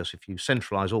me because if you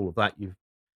centralise all of that, you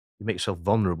make yourself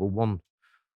vulnerable. One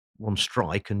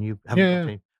strike and you haven't got Yeah,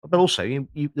 any. But also,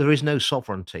 there is no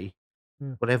sovereignty,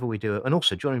 yeah, whatever we do. And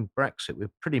also, during Brexit, we're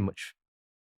pretty much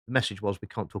the message was we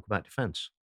can't talk about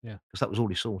defence yeah. because that was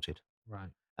already sorted. Right.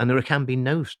 And there can be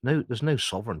there's no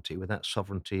sovereignty without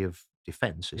sovereignty of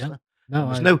defence, is Yeah. there? No,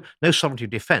 And there's I. no sovereignty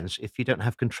of defence if you don't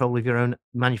have control of your own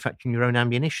manufacturing your own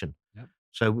ammunition. Yep.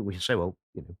 So we can say, well,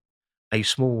 a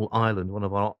small island, one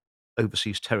of our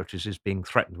overseas territories is being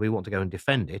threatened. We want to go and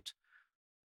defend it.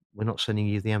 We're not sending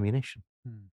you the ammunition.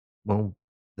 Hmm. Well,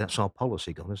 that's our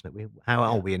policy gone, isn't it? How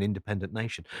are Yeah. we an independent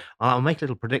nation? I'll make a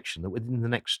little prediction that within the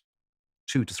next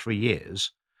 2 to 3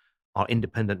 years, our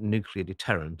independent nuclear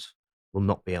deterrent will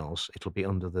not be ours. It'll be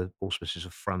under the auspices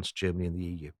of France, Germany, and the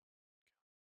EU.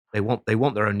 They want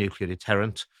their own nuclear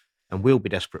deterrent, and we'll be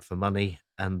desperate for money,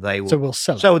 and they So will. we'll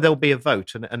sell it. So there'll be a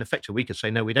vote, and effectively we could say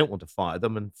no, we don't want to fire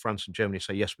them, and France and Germany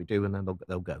say yes, we do, and then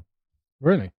they'll go.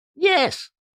 Really? Yes,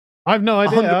 I've no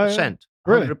idea. 100%,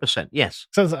 Really? 100%. Yes,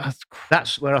 So that's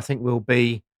that's where I think we'll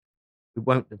be. We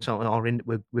won't.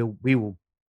 We will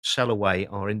sell away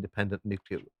our independent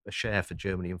nuclear share for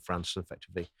Germany and France. So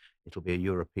effectively, it'll be a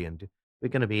European. We're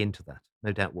going to be into that,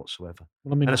 no doubt whatsoever.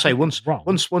 Well, I mean, And I I say hope you're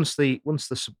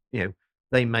wrong.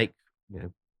 they make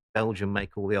Belgium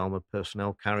make all the armored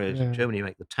personnel carriers, and Yeah. Germany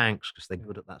make the tanks because they're Yeah.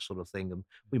 good at that sort of thing, and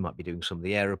we might be doing some of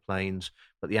the aeroplanes,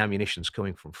 but the ammunition's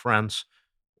coming from France.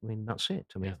 I mean, that's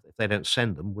it. I mean, Yeah. if they don't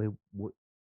send them,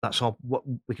 that's what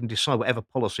we can decide whatever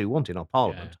policy we want in our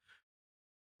parliament,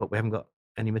 but we haven't got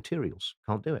any materials.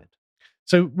 Can't do it.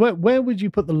 So where would you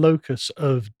put the locus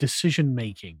of decision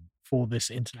making for this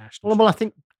international? Well, I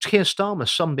think Keir Starmer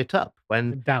summed it up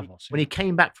when In Davos, when he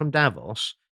came back from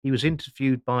Davos. He was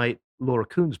interviewed by Laura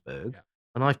Kuenssberg, Yeah.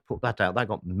 and I've put that out. That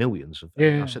got millions of.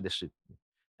 Yeah. I said this,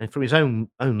 and from his own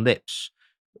lips,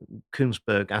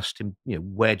 Kuenssberg asked him,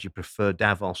 where do you prefer,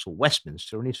 Davos or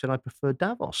Westminster? And he said, I prefer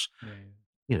Davos.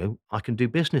 I can do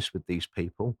business with these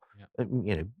people. Yeah. They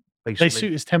They basically.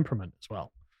 suit his temperament as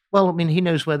well. Well, I mean, he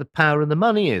knows where the power and the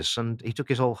money is, and he took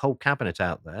his whole cabinet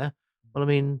out there. Well, I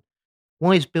mean,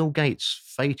 why is Bill Gates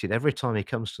fated every time he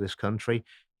comes to this country?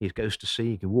 He goes to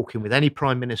see. He can walk in with any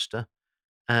prime minister,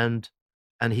 and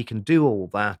he can do all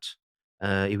that.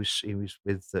 He was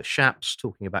with Shaps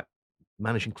talking about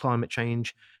managing climate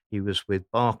change. He was with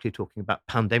Barclay talking about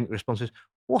pandemic responses.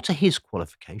 What are his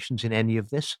qualifications in any of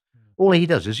this? All he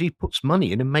does is he puts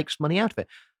money in and makes money out of it.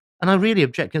 And I really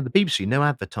object. The BBC, no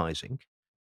advertising.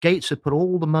 Gates had put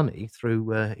all the money through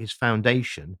his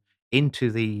foundation into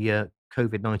the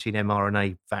COVID-19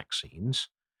 mRNA vaccines.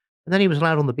 And then he was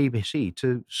allowed on the BBC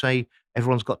to say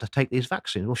everyone's got to take these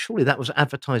vaccines. Well, surely that was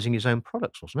advertising his own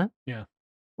products, wasn't it? Yeah.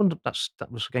 Well,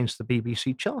 that was against the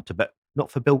BBC charter, but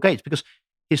not for Bill Gates because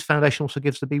his foundation also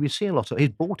gives the BBC a lot of. He's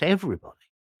bought everybody.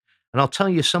 And I'll tell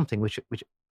you something which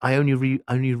I only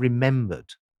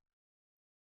remembered,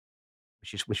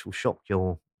 which will shock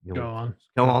your. Go on.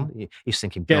 Go on. He's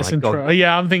thinking, Get us "My in God." trouble.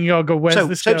 Yeah, I'm thinking, oh, God, where's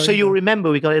this going? So you'll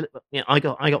remember we got. I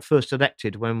got first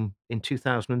elected when in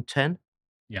 2010.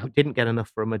 Yeah. We didn't get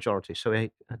enough for a majority, so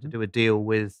we had to do a deal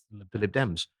with the Lib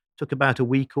Dems. Took about a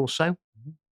week or so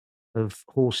of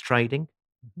horse trading.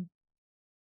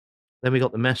 Then we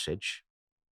got the message: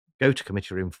 go to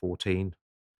Committee Room 14.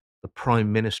 The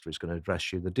Prime Minister is going to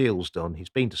address you. The deal's done. He's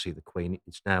been to see the Queen.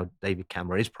 It's now David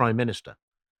Cameron is Prime Minister.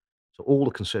 So all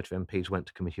the Conservative MPs went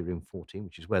to Committee Room 14,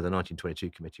 which is where the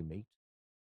 1922 committee meet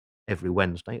every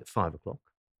Wednesday at 5:00.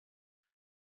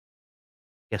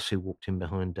 Guess who walked in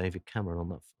behind David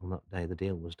Cameron on that day the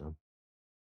deal was done?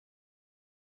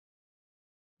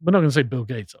 We're not going to say Bill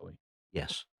Gates, are we?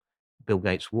 Yes. Bill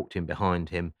Gates walked in behind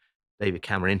him. David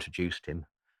Cameron introduced him,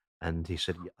 and he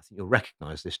said, I think you'll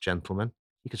recognise this gentleman.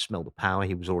 You could smell the power.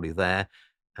 He was already there.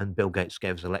 and Bill Gates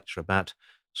gave us a lecture about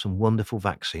some wonderful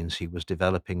vaccines he was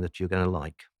developing that you're going to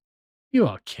like. You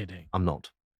are kidding. I'm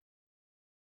not.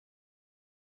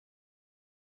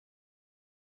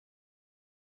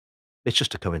 It's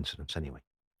just a coincidence, anyway.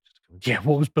 Yeah,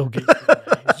 what was Bill Gates doing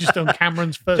there? He's just on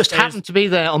Cameron's first. Just happened to be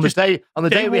there on the day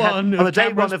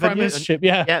one of Premiership.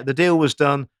 Yeah, yeah. The deal was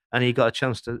done, and he got a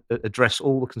chance to address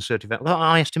all the Conservative. Well,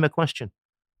 I asked him a question.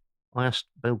 I asked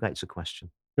Bill Gates a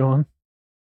question. Go on.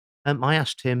 I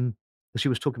asked him, because he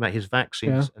was talking about his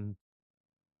vaccines and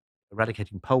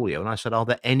eradicating polio, and I said, "Are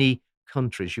there any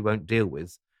countries you won't deal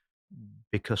with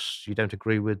because you don't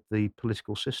agree with the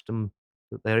political system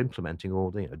that they're implementing, or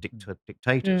the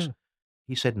dictators?" Yeah.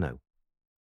 He said no.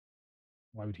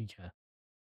 Why would he care?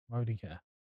 Why would he care?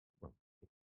 Well,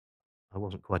 I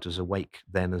wasn't quite as awake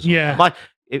then as if I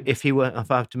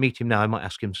have to meet him now, I might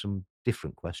ask him some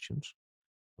different questions.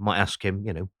 I might ask him,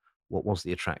 what was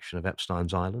the attraction of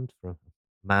Epstein's Island for a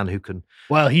man who can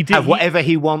have whatever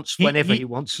he wants whenever he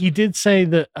wants? He did say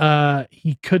that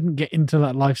he couldn't get into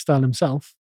that lifestyle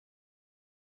himself,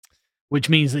 which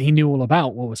means that he knew all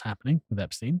about what was happening with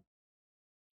Epstein,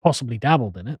 possibly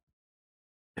dabbled in it.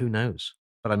 Who knows?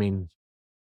 But I mean,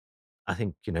 I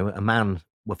think, a man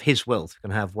with his wealth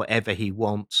can have whatever he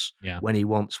wants, when he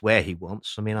wants, where he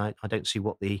wants. I mean, I don't see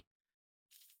what the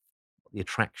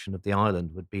attraction of the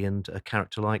island would be in a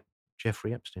character like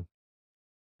Jeffrey Epstein.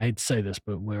 I hate to say this,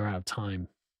 but we're out of time.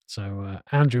 So,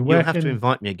 Andrew, you'll have to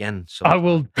invite me again. I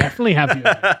will definitely have you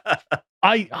again.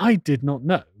 I did not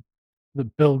know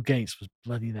that Bill Gates was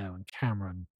bloody there on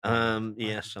camera.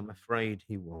 Yes, I'm afraid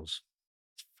he was.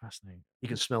 It's fascinating. You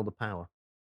can smell the power.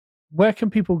 Where can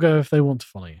people go if they want to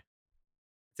follow you?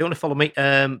 If they want to follow me,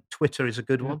 Twitter is a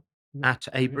good one, at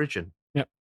Bridgen. Yep.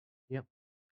 Yep.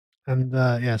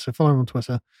 And so follow him on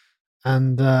Twitter.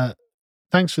 And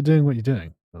thanks for doing what you're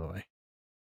doing, by the way.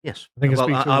 Yes. I think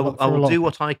I will do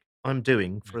what I'm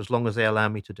doing for as long as they allow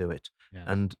me to do it. Yeah.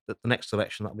 And at the next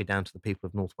election, that'll be down to the people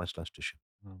of Northwest Leicestershire.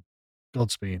 Well,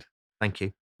 Godspeed. Thank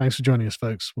you. Thanks for joining us,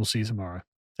 folks. We'll see you tomorrow.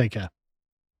 Take care.